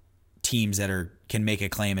have teams that can make a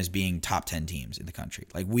claim as being top 10 teams in the country.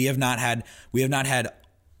 Like, we have not had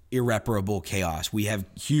irreparable chaos. We have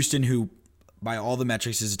Houston, who by all the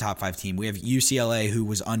metrics is a top 5 team. We have UCLA, who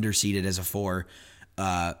was underseeded as a 4,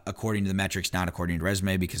 according to the metrics, not according to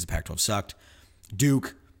resume, because the Pac-12 sucked.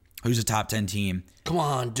 Duke, who's a top 10 team. Come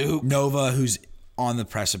on, Duke. Nova, who's on the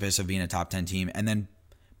precipice of being a top 10 team. And then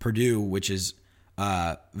Purdue, which is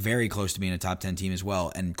very close to being a top 10 team as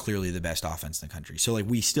well, and clearly the best offense in the country. So, like,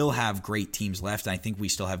 we still have great teams left, and I think we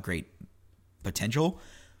still have great potential.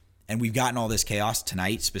 And we've gotten all this chaos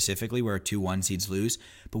tonight, specifically, where 2 1 seeds lose,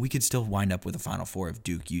 but we could still wind up with a Final Four of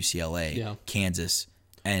Duke, UCLA, Kansas,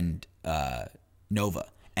 and Nova.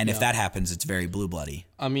 And if that happens, it's very blue bloody.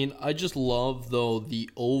 I mean, I just love, though, the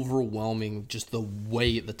overwhelming, just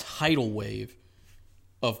the tidal wave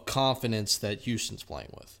of confidence that Houston's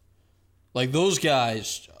playing with. Like, those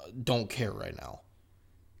guys don't care right now.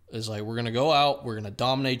 It's like, we're going to go out, we're going to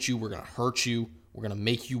dominate you, we're going to hurt you, we're going to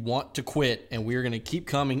make you want to quit, and we're going to keep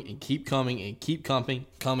coming and keep coming and keep coming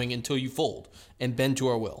until you fold and bend to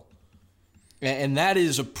our will. And that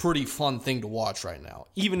is a pretty fun thing to watch right now,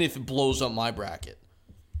 even if it blows up my bracket.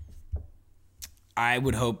 I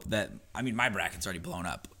would hope that, I mean, my bracket's already blown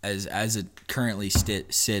up. As it currently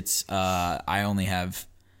sits, I only have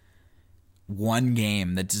 1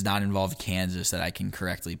 game that does not involve Kansas that I can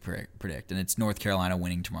correctly predict, and it's North Carolina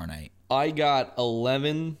winning tomorrow night. I got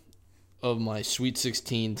 11 of my Sweet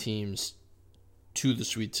 16 teams to the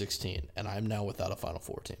Sweet 16, and I'm now without a Final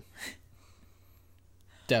Four team.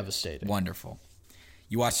 Devastating. Wonderful.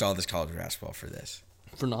 You watched all this college basketball for this.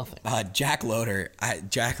 for nothing. Jack Loader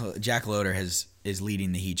is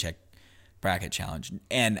leading the Heat Check bracket challenge,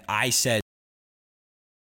 and I said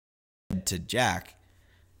to Jack,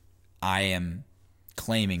 I am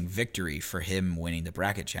claiming victory for him winning the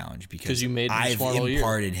bracket challenge because you made him I've smart all year.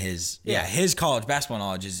 imparted his college basketball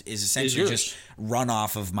knowledge is essentially just run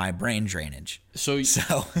off of my brain drainage. So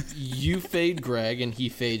you fade Greg and he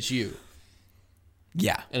fades you.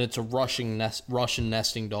 Yeah. And it's a Russian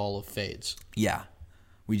nesting doll of fades. Yeah.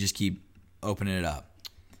 We just keep opening it up.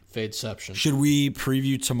 Fadeception. Should we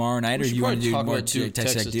preview tomorrow night, or do you want to do more Duke,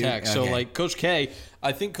 Texas Tech? Okay. So like Coach K,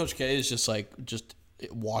 I think Coach K is just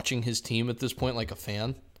watching his team at this point like a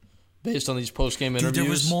fan, based on these post-game interviews. Dude, there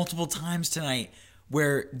was multiple times tonight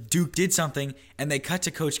where Duke did something and they cut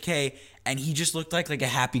to Coach K and he just looked like a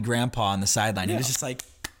happy grandpa on the sideline. Yeah. He was just like,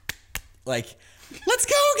 let's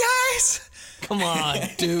go, guys. Come on,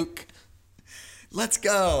 Duke. Let's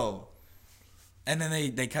go. And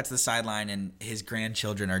then they cut to the sideline and his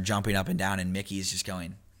grandchildren are jumping up and down and Mickey's just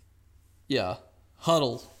going. Yeah.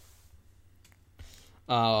 Huddle.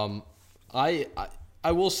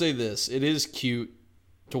 I will say this. It is cute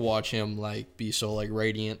to watch him be so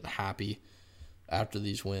radiant and happy after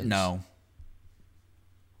these wins. No.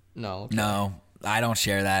 Okay. No, I don't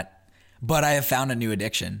share that. But I have found a new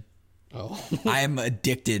addiction. Oh. I'm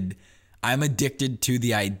addicted to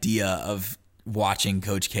the idea of watching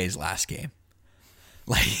Coach K's last game.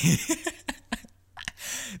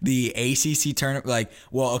 The ACC tournament,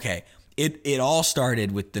 okay. It all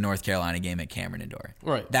started with the North Carolina game at Cameron Indoor.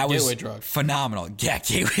 Right. That was gateway drug. phenomenal. Yeah,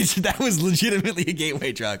 gateway. That was legitimately a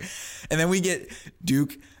gateway drug. And then we get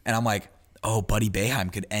Duke, and I'm like, oh, Buddy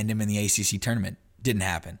Boeheim could end him in the ACC tournament. Didn't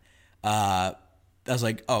happen. I was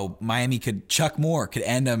like, oh, Miami Chuck Moore could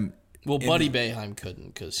end him. Well, Buddy Boeheim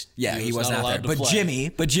couldn't because he wasn't out there. But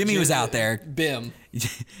play. Jimmy was out there. Bim.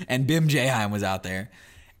 And Bim Boeheim was out there.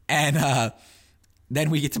 And then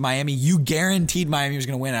we get to Miami. You guaranteed Miami was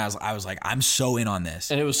going to win. I was like, I'm so in on this.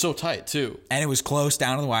 And it was so tight, too. And it was close,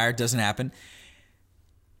 down to the wire. It doesn't happen.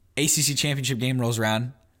 ACC championship game rolls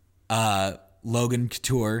around. Logan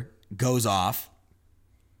Couture goes off.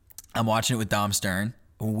 I'm watching it with Dom Stern.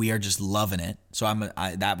 We are just loving it. So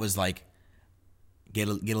that was get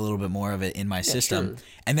a little bit more of it in my system. Sure.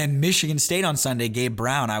 And then Michigan State on Sunday, Gabe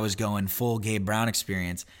Brown. I was going full Gabe Brown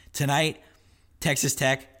experience. Tonight, Texas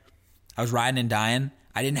Tech. I was riding and dying.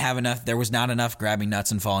 I didn't have enough. There was not enough grabbing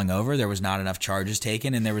nuts and falling over. There was not enough charges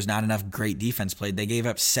taken, and there was not enough great defense played. They gave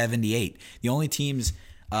up 78. The only teams,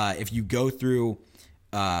 if you go through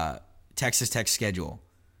Texas Tech's schedule,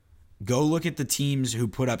 go look at the teams who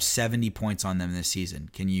put up 70 points on them this season.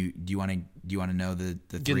 Do you want to know the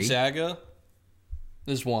three? Gonzaga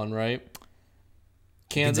is one, right?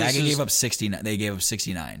 Kansas Gonzaga gave up 69. They gave up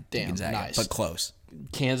 69 to Damn, Gonzaga, nice. but close.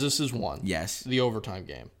 Kansas is one. Yes. The overtime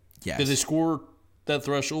game. Yes. Did they score that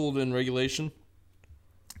threshold in regulation?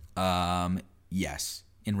 Yes.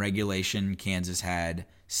 In regulation, Kansas had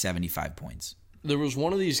 75 points. There was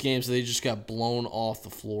one of these games that they just got blown off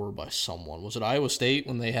the floor by someone. Was it Iowa State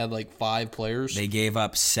when they had 5 players? They gave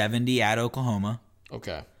up 70 at Oklahoma.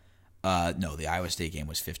 Okay. No, the Iowa State game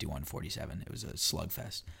was 51-47. It was a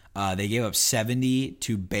slugfest. They gave up 70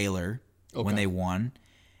 to Baylor when they won,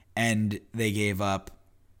 and they gave up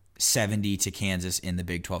 70 to Kansas in the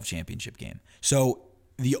Big 12 championship game. So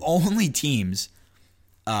the only teams,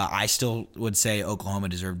 I still would say Oklahoma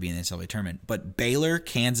deserved to be in the NCAA tournament, but Baylor,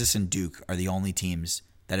 Kansas, and Duke are the only teams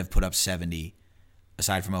that have put up 70,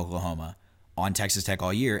 aside from Oklahoma, on Texas Tech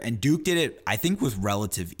all year. And Duke did it, I think, with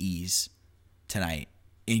relative ease tonight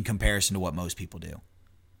in comparison to what most people do.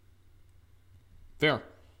 Fair.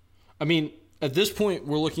 I mean, at this point,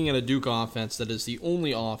 we're looking at a Duke offense that is the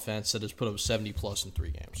only offense that has put up 70-plus in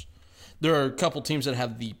 3 games. There are a couple teams that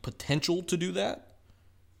have the potential to do that,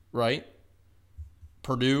 right?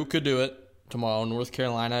 Purdue could do it tomorrow. North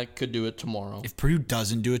Carolina could do it tomorrow. If Purdue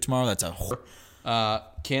doesn't do it tomorrow, that's a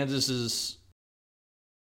Kansas is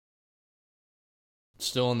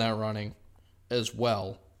still in that running as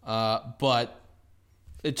well. But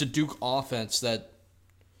it's a Duke offense that,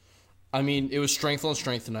 I mean, it was strength on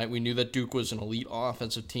strength tonight. We knew that Duke was an elite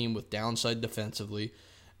offensive team with downside defensively,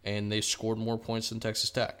 and they scored more points than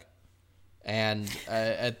Texas Tech. And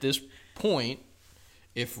at this point,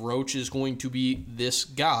 if Roach is going to be this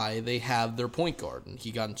guy, they have their point guard. And he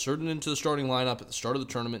got inserted into the starting lineup at the start of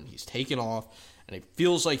the tournament. He's taken off, and it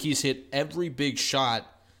feels like he's hit every big shot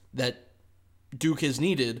that Duke has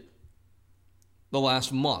needed the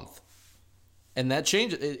last month. And that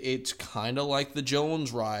change, it's kind of like the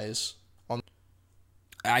Jones rise.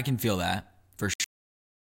 I can feel that for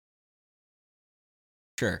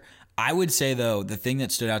Sure. I would say, though, the thing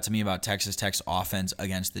that stood out to me about Texas Tech's offense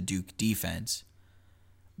against the Duke defense,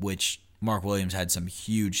 which Mark Williams had some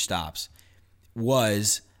huge stops,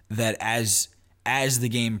 was that as the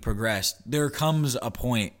game progressed, there comes a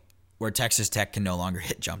point where Texas Tech can no longer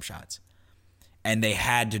hit jump shots. And they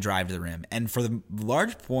had to drive to the rim. And for the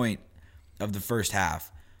large point of the first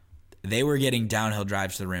half, they were getting downhill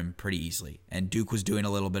drives to the rim pretty easily. And Duke was doing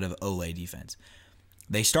a little bit of Olay defense.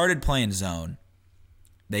 They started playing zone.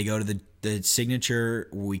 They go to the signature,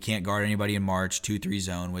 we can't guard anybody in March, 2-3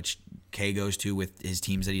 zone, which K goes to with his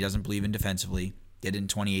teams that he doesn't believe in defensively. Did it in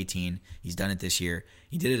 2018. He's done it this year.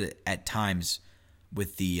 He did it at times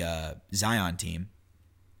with the Zion team.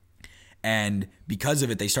 And because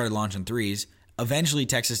of it, they started launching threes. Eventually,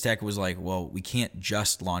 Texas Tech was like, well, we can't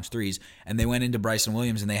just launch threes. And they went into Bryson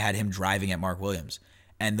Williams, and they had him driving at Mark Williams.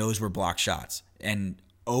 And those were blocked shots. And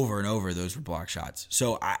over, those were blocked shots.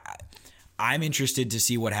 So I'm interested to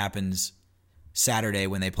see what happens Saturday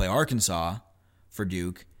when they play Arkansas for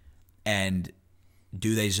Duke. And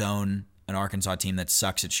do they zone an Arkansas team that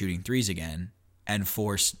sucks at shooting threes again and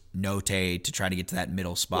force Note to try to get to that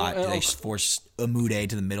middle spot? Do they force Amude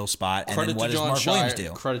to the middle spot? And then what does Mark Williams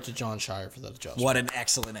do? Credit to John Shire for that adjustment. What an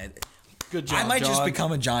excellent... Good job, I might John. just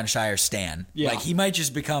become a John Shire stan. Yeah. Like, he might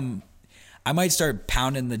just become... I might start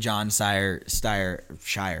pounding the John Shire,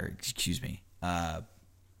 excuse me.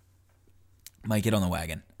 Might get on the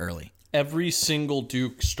wagon early. Every single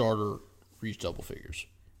Duke starter reached double figures.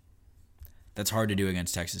 That's hard to do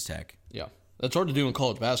against Texas Tech. Yeah. That's hard to do in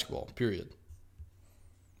college basketball, period.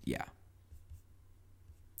 Yeah.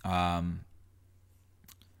 I'm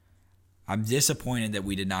disappointed that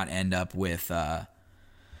we did not end up with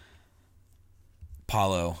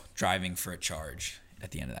Paulo driving for a charge at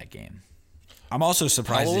the end of that game. I'm also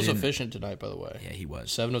surprised. Paulo was efficient tonight, by the way. Yeah, he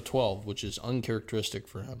was. 7 of 12, which is uncharacteristic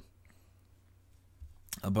for him.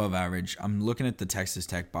 Above average. I'm looking at the Texas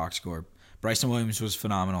Tech box score. Bryson Williams was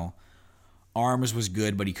phenomenal. Arms was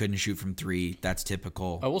good, but he couldn't shoot from three. That's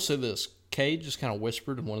typical. I will say this. Kay just kind of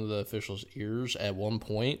whispered in one of the officials' ears at one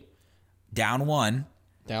point. Down one,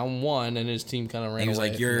 and his team kind of ran away. He was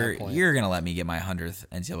like, from you're that point. going to let me get my 100th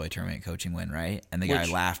NCAA tournament coaching win, right? And the guy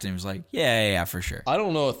laughed and he was like, yeah, for sure. I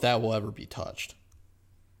don't know if that will ever be touched.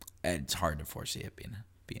 It's hard to foresee it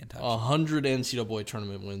being touched. 100 NCAA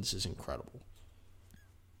tournament wins is incredible.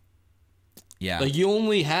 Yeah. Like, you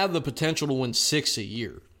only have the potential to win 6 a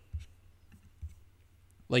year.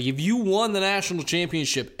 Like, if you won the national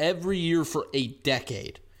championship every year for a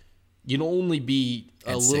decade, you'd only be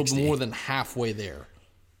a little 60. more than halfway there.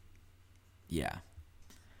 Yeah.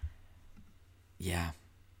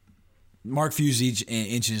 Mark Few's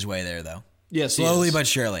inching his way there, though. Yes, he Slowly is. but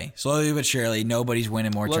surely, nobody's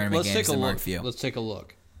winning more tournament games than Mark Few. Let's take a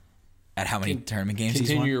look. At how many tournament games he's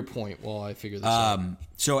won? Continue your point while I figure this out.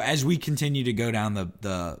 So as we continue to go down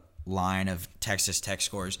the line of Texas Tech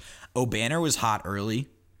scores, O'Banner was hot early.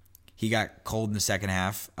 He got cold in the second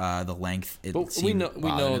half. The length, But we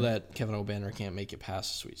know that Kevin O'Banner can't make it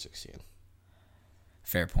past the Sweet 16.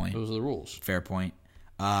 Fair point. Those are the rules. Fair point.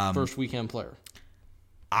 First weekend player.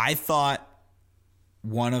 I thought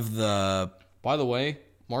one of the... By the way,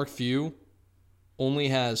 Mark Few only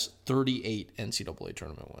has 38 NCAA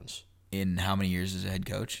tournament wins. In how many years as a head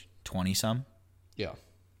coach? 20-some? Yeah.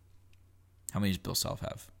 How many does Bill Self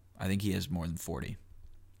have? I think he has more than 40.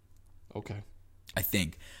 Okay. I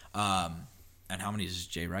think. And how many does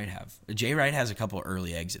Jay Wright have? Jay Wright has a couple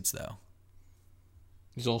early exits, though.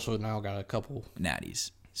 He's also now got a couple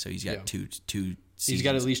Natties. So he's got two seasons. He's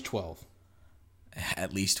got at least 12.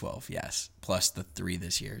 At least 12, yes. Plus the 3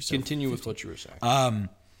 this year. So Continue 15. with what you were saying.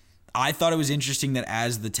 I thought it was interesting that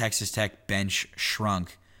as the Texas Tech bench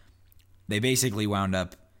shrunk, they basically wound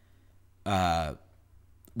up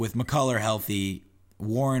with McCullough healthy.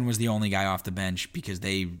 Warren was the only guy off the bench because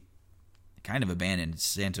they kind of abandoned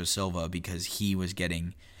Santos Silva because he was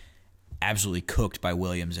getting absolutely cooked by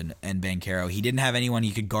Williams and Banchero. He didn't have anyone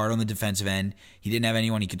he could guard on the defensive end. He didn't have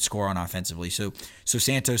anyone he could score on offensively. So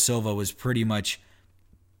Santos Silva was pretty much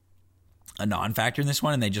a non-factor in this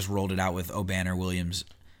one, and they just rolled it out with O'Banner, Williams,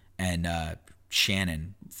 and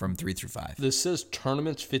Shannon from 3 through 5. This says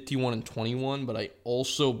tournaments 51 and 21, but I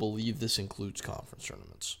also believe this includes conference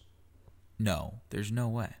tournaments. No, there's no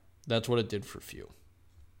way. That's what it did for Few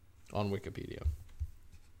on Wikipedia.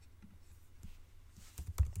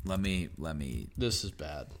 Let me. This is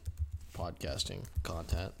bad podcasting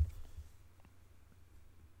content.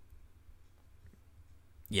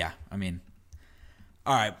 Yeah, I mean,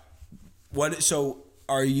 all right. So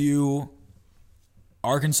are you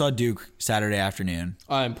Arkansas Duke Saturday afternoon?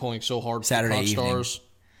 I'm pulling so hard for Saturday Rock evening. Stars.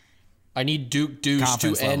 I need Duke Deuce to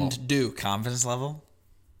Confidence end level. Duke. Confidence level?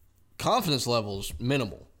 confidence level is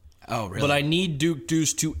minimal. Oh, really? But I need Duke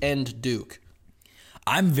Deuce to end Duke.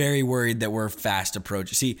 I'm very worried that we're fast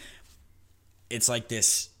approaching. See, it's like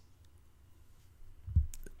this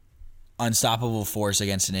unstoppable force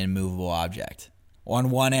against an immovable object. On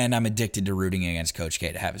one end, I'm addicted to rooting against Coach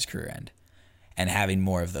K to have his career end. And having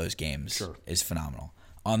more of those games is phenomenal.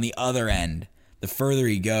 On the other end, the further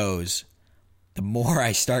he goes, the more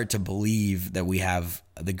I start to believe that we have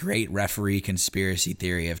the great referee conspiracy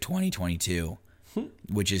theory of 2022,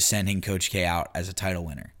 which is sending Coach K out as a title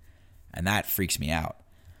winner. And that freaks me out.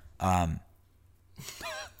 And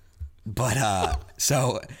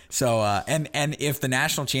if the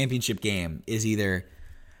national championship game is either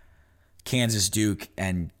Kansas Duke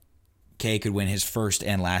and K could win his first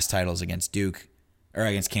and last titles against Duke, or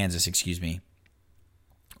against Kansas, excuse me,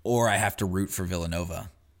 or I have to root for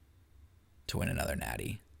Villanova to win another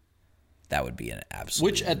natty. That would be an absolute.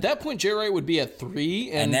 Which at that point, Jay Wright would be at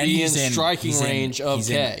 3 and then be in striking range of he's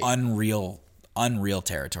K. In unreal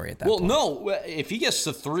territory at that point. Well, no, if he gets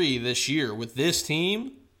to 3 this year with this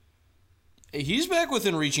team, he's back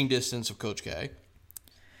within reaching distance of Coach K.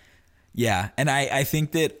 Yeah, and I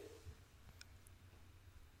think that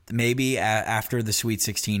maybe after the Sweet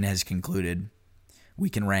 16 has concluded, we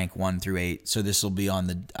can rank 1 through 8. So this will be on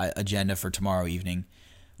the agenda for tomorrow evening.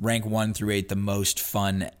 Rank 1 through 8 the most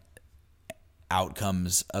fun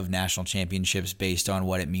outcomes of national championships based on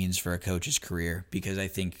what it means for a coach's career. Because I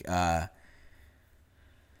think the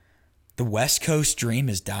West Coast dream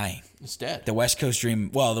is dying. It's dead. The West Coast dream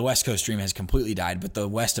has completely died, but the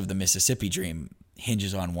west of the Mississippi dream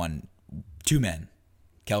hinges on two men,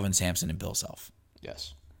 Kelvin Sampson and Bill Self.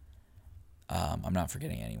 Yes. I'm not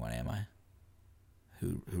forgetting anyone, am I?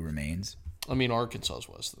 Who remains? I mean, Arkansas is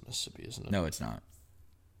west of the Mississippi, isn't it? No, it's not.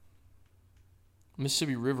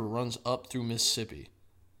 Mississippi River runs up through Mississippi.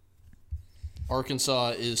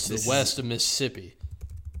 Arkansas is to the west of Mississippi.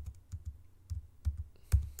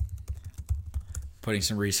 Putting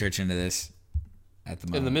some research into this at the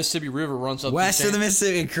moment. And the Mississippi River runs up west through of the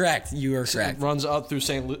Mississippi. Correct. You are correct. It runs up through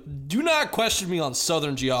St. Louis. Do not question me on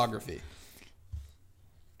Southern geography.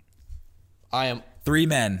 I am Three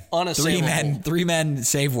men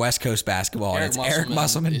save West Coast basketball. Eric It's Eric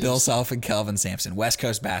Musselman, is- Bill Self, and Kelvin Sampson. West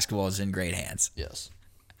Coast basketball is in great hands. Yes.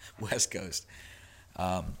 West Coast.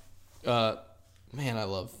 Man, I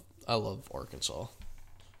love Arkansas.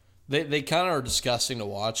 They kind of are disgusting to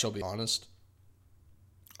watch, I'll be honest.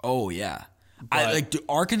 Oh yeah. But-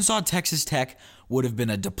 Arkansas Texas Tech would have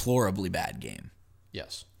been a deplorably bad game.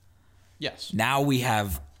 Yes. Yes. Now we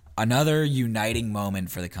have another uniting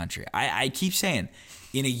moment for the country. I keep saying,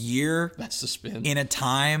 in a year, That's the spin. in a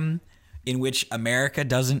time in which America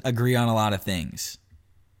doesn't agree on a lot of things,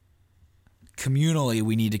 communally,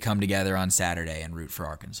 we need to come together on Saturday and root for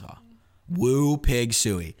Arkansas. Woo pig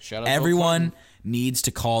suey. Shout out to Everyone Clinton. needs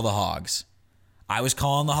to call the Hogs. I was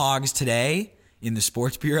calling the Hogs today in the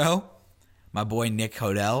Sports Bureau. My boy Nick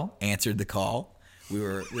Hodel answered the call. We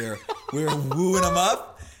were wooing them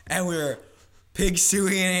up, and we were pig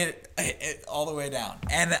sueying it all the way down.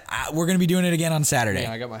 And we're going to be doing it again on Saturday.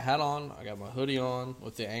 Yeah, I got my hat on. I got my hoodie on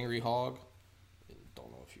with the angry hog.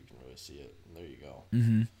 Don't know if you can really see it. There you go.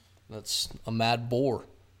 Mm-hmm. That's a mad boar.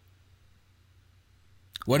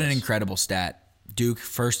 What an incredible stat. Duke,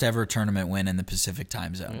 first ever tournament win in the Pacific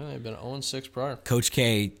time zone. Yeah, they've been 0-6 prior. Coach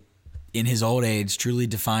K, in his old age, truly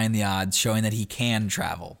defying the odds, showing that he can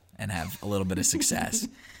travel and have a little bit of success.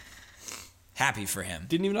 Happy for him.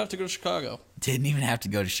 Didn't even have to go to Chicago. Didn't even have to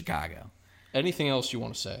go to Chicago. Anything else you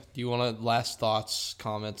want to say? Do you want to last thoughts,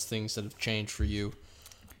 comments, things that have changed for you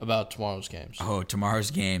about tomorrow's games? Oh,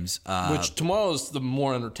 tomorrow's games. Which tomorrow is the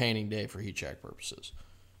more entertaining day for heat check purposes.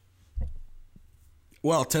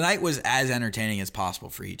 Well, tonight was as entertaining as possible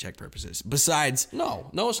for heat check purposes. Besides, No,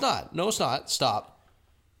 it's not. No, it's not. Stop.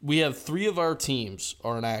 We have 3 of our teams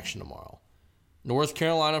are in action tomorrow. North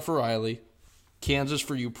Carolina for Riley, Kansas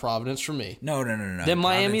for you, Providence for me. no. Then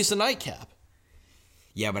Miami's the nightcap.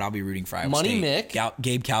 Yeah, but I'll be rooting for Iowa Money State. Mick.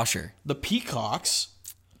 Gabe Kalsher. The Peacocks.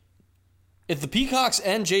 If the Peacocks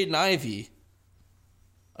and Jaden Ivey,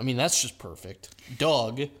 I mean, that's just perfect.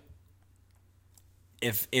 Doug.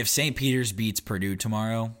 If St. Peter's beats Purdue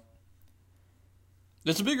tomorrow,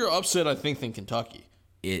 It's a bigger upset, I think, than Kentucky.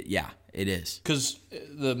 it is. Because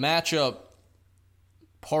the matchup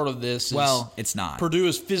part of this is... Well, it's not. Purdue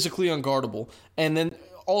is physically unguardable. And then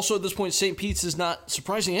also at this point, St. Pete's is not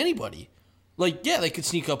surprising anybody. Like, yeah, they could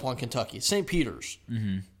sneak up on Kentucky. St. Peter's.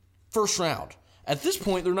 Mm-hmm. First round. At this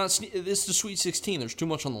point, they're not. It's the Sweet 16. There's too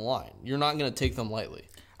much on the line. You're not going to take them lightly.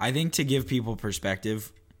 I think to give people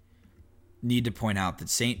perspective, need to point out that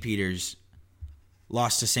St. Peter's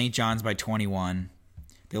lost to St. John's by 21,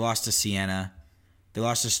 They lost to Siena. They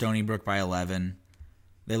lost to Stony Brook by 11.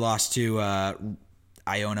 They lost to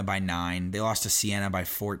Iona by 9. They lost to Siena by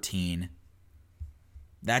 14.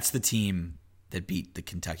 That's the team that beat the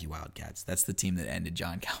Kentucky Wildcats. That's the team that ended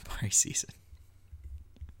John Calipari's season.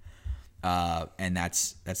 And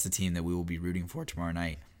that's the team that we will be rooting for tomorrow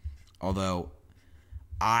night. Although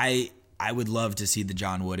I would love to see the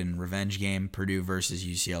John Wooden revenge game, Purdue versus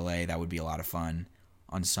UCLA. That would be a lot of fun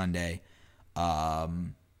on Sunday. I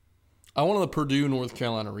wanted the Purdue-North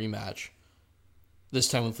Carolina rematch, this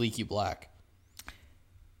time with Leaky Black.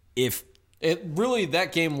 That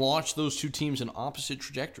game launched those two teams in opposite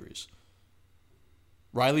trajectories.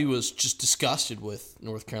 Riley was just disgusted with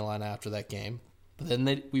North Carolina after that game. But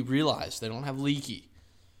then we realized they don't have Leaky.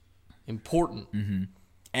 Important. Mm-hmm.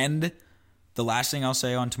 And the last thing I'll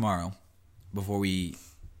say on tomorrow, before we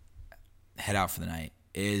head out for the night,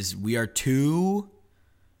 is we are 2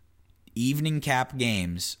 evening cap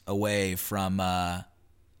games away from a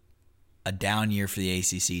down year for the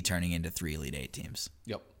ACC turning into 3 Elite 8 teams.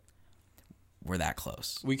 Yep. We're that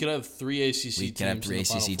close. We could have 3 ACC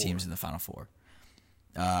teams in the Final Four.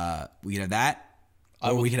 We could have that,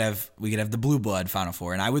 or we could have the Blue Blood Final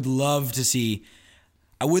Four. And I would love to see.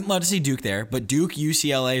 I wouldn't love to see Duke there, but Duke,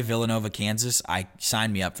 UCLA, Villanova, Kansas.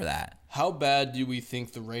 Sign me up for that. How bad do we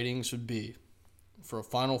think the ratings would be for a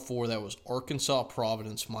Final Four that was Arkansas,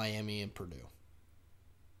 Providence, Miami, and Purdue?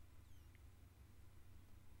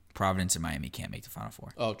 Providence and Miami can't make the Final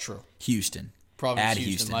Four. Oh, true. Houston. Providence,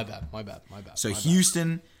 Houston. My bad. So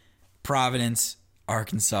Houston, Providence,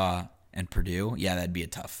 Arkansas, and Purdue. Yeah, that'd be a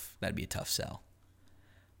tough sell.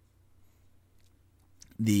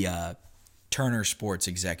 The Turner Sports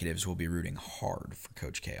executives will be rooting hard for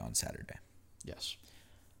Coach K on Saturday. Yes.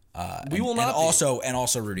 We will not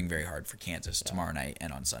also rooting very hard for Kansas tomorrow night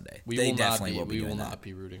and on Sunday. We will not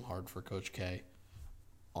be rooting hard for Coach K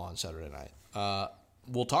on Saturday night.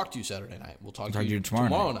 We'll talk to you Saturday night. We'll talk to you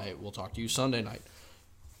tomorrow night. We'll talk to you Sunday night.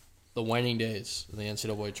 The waning days of the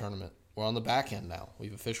NCAA tournament. We're on the back end now.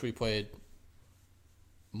 We've officially played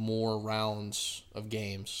more rounds of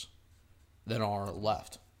games than are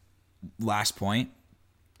left. Last point.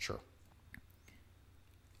 Sure.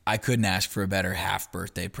 I couldn't ask for a better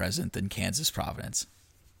half-birthday present than Kansas Providence.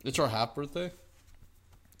 It's our half-birthday?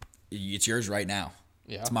 It's yours right now.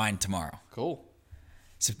 Yeah. It's mine tomorrow. Cool.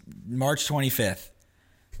 It's March 25th.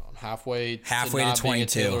 I'm halfway to not 22. Being a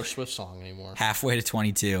Taylor Swift song anymore. Halfway to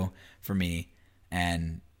 22 for me,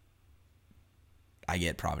 and I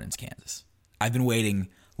get Providence, Kansas. I've been waiting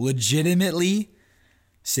legitimately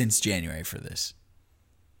since January for this.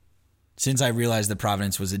 Since I realized that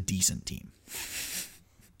Providence was a decent team.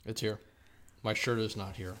 It's here. My shirt is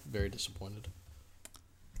not here. Very disappointed.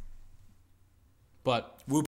 But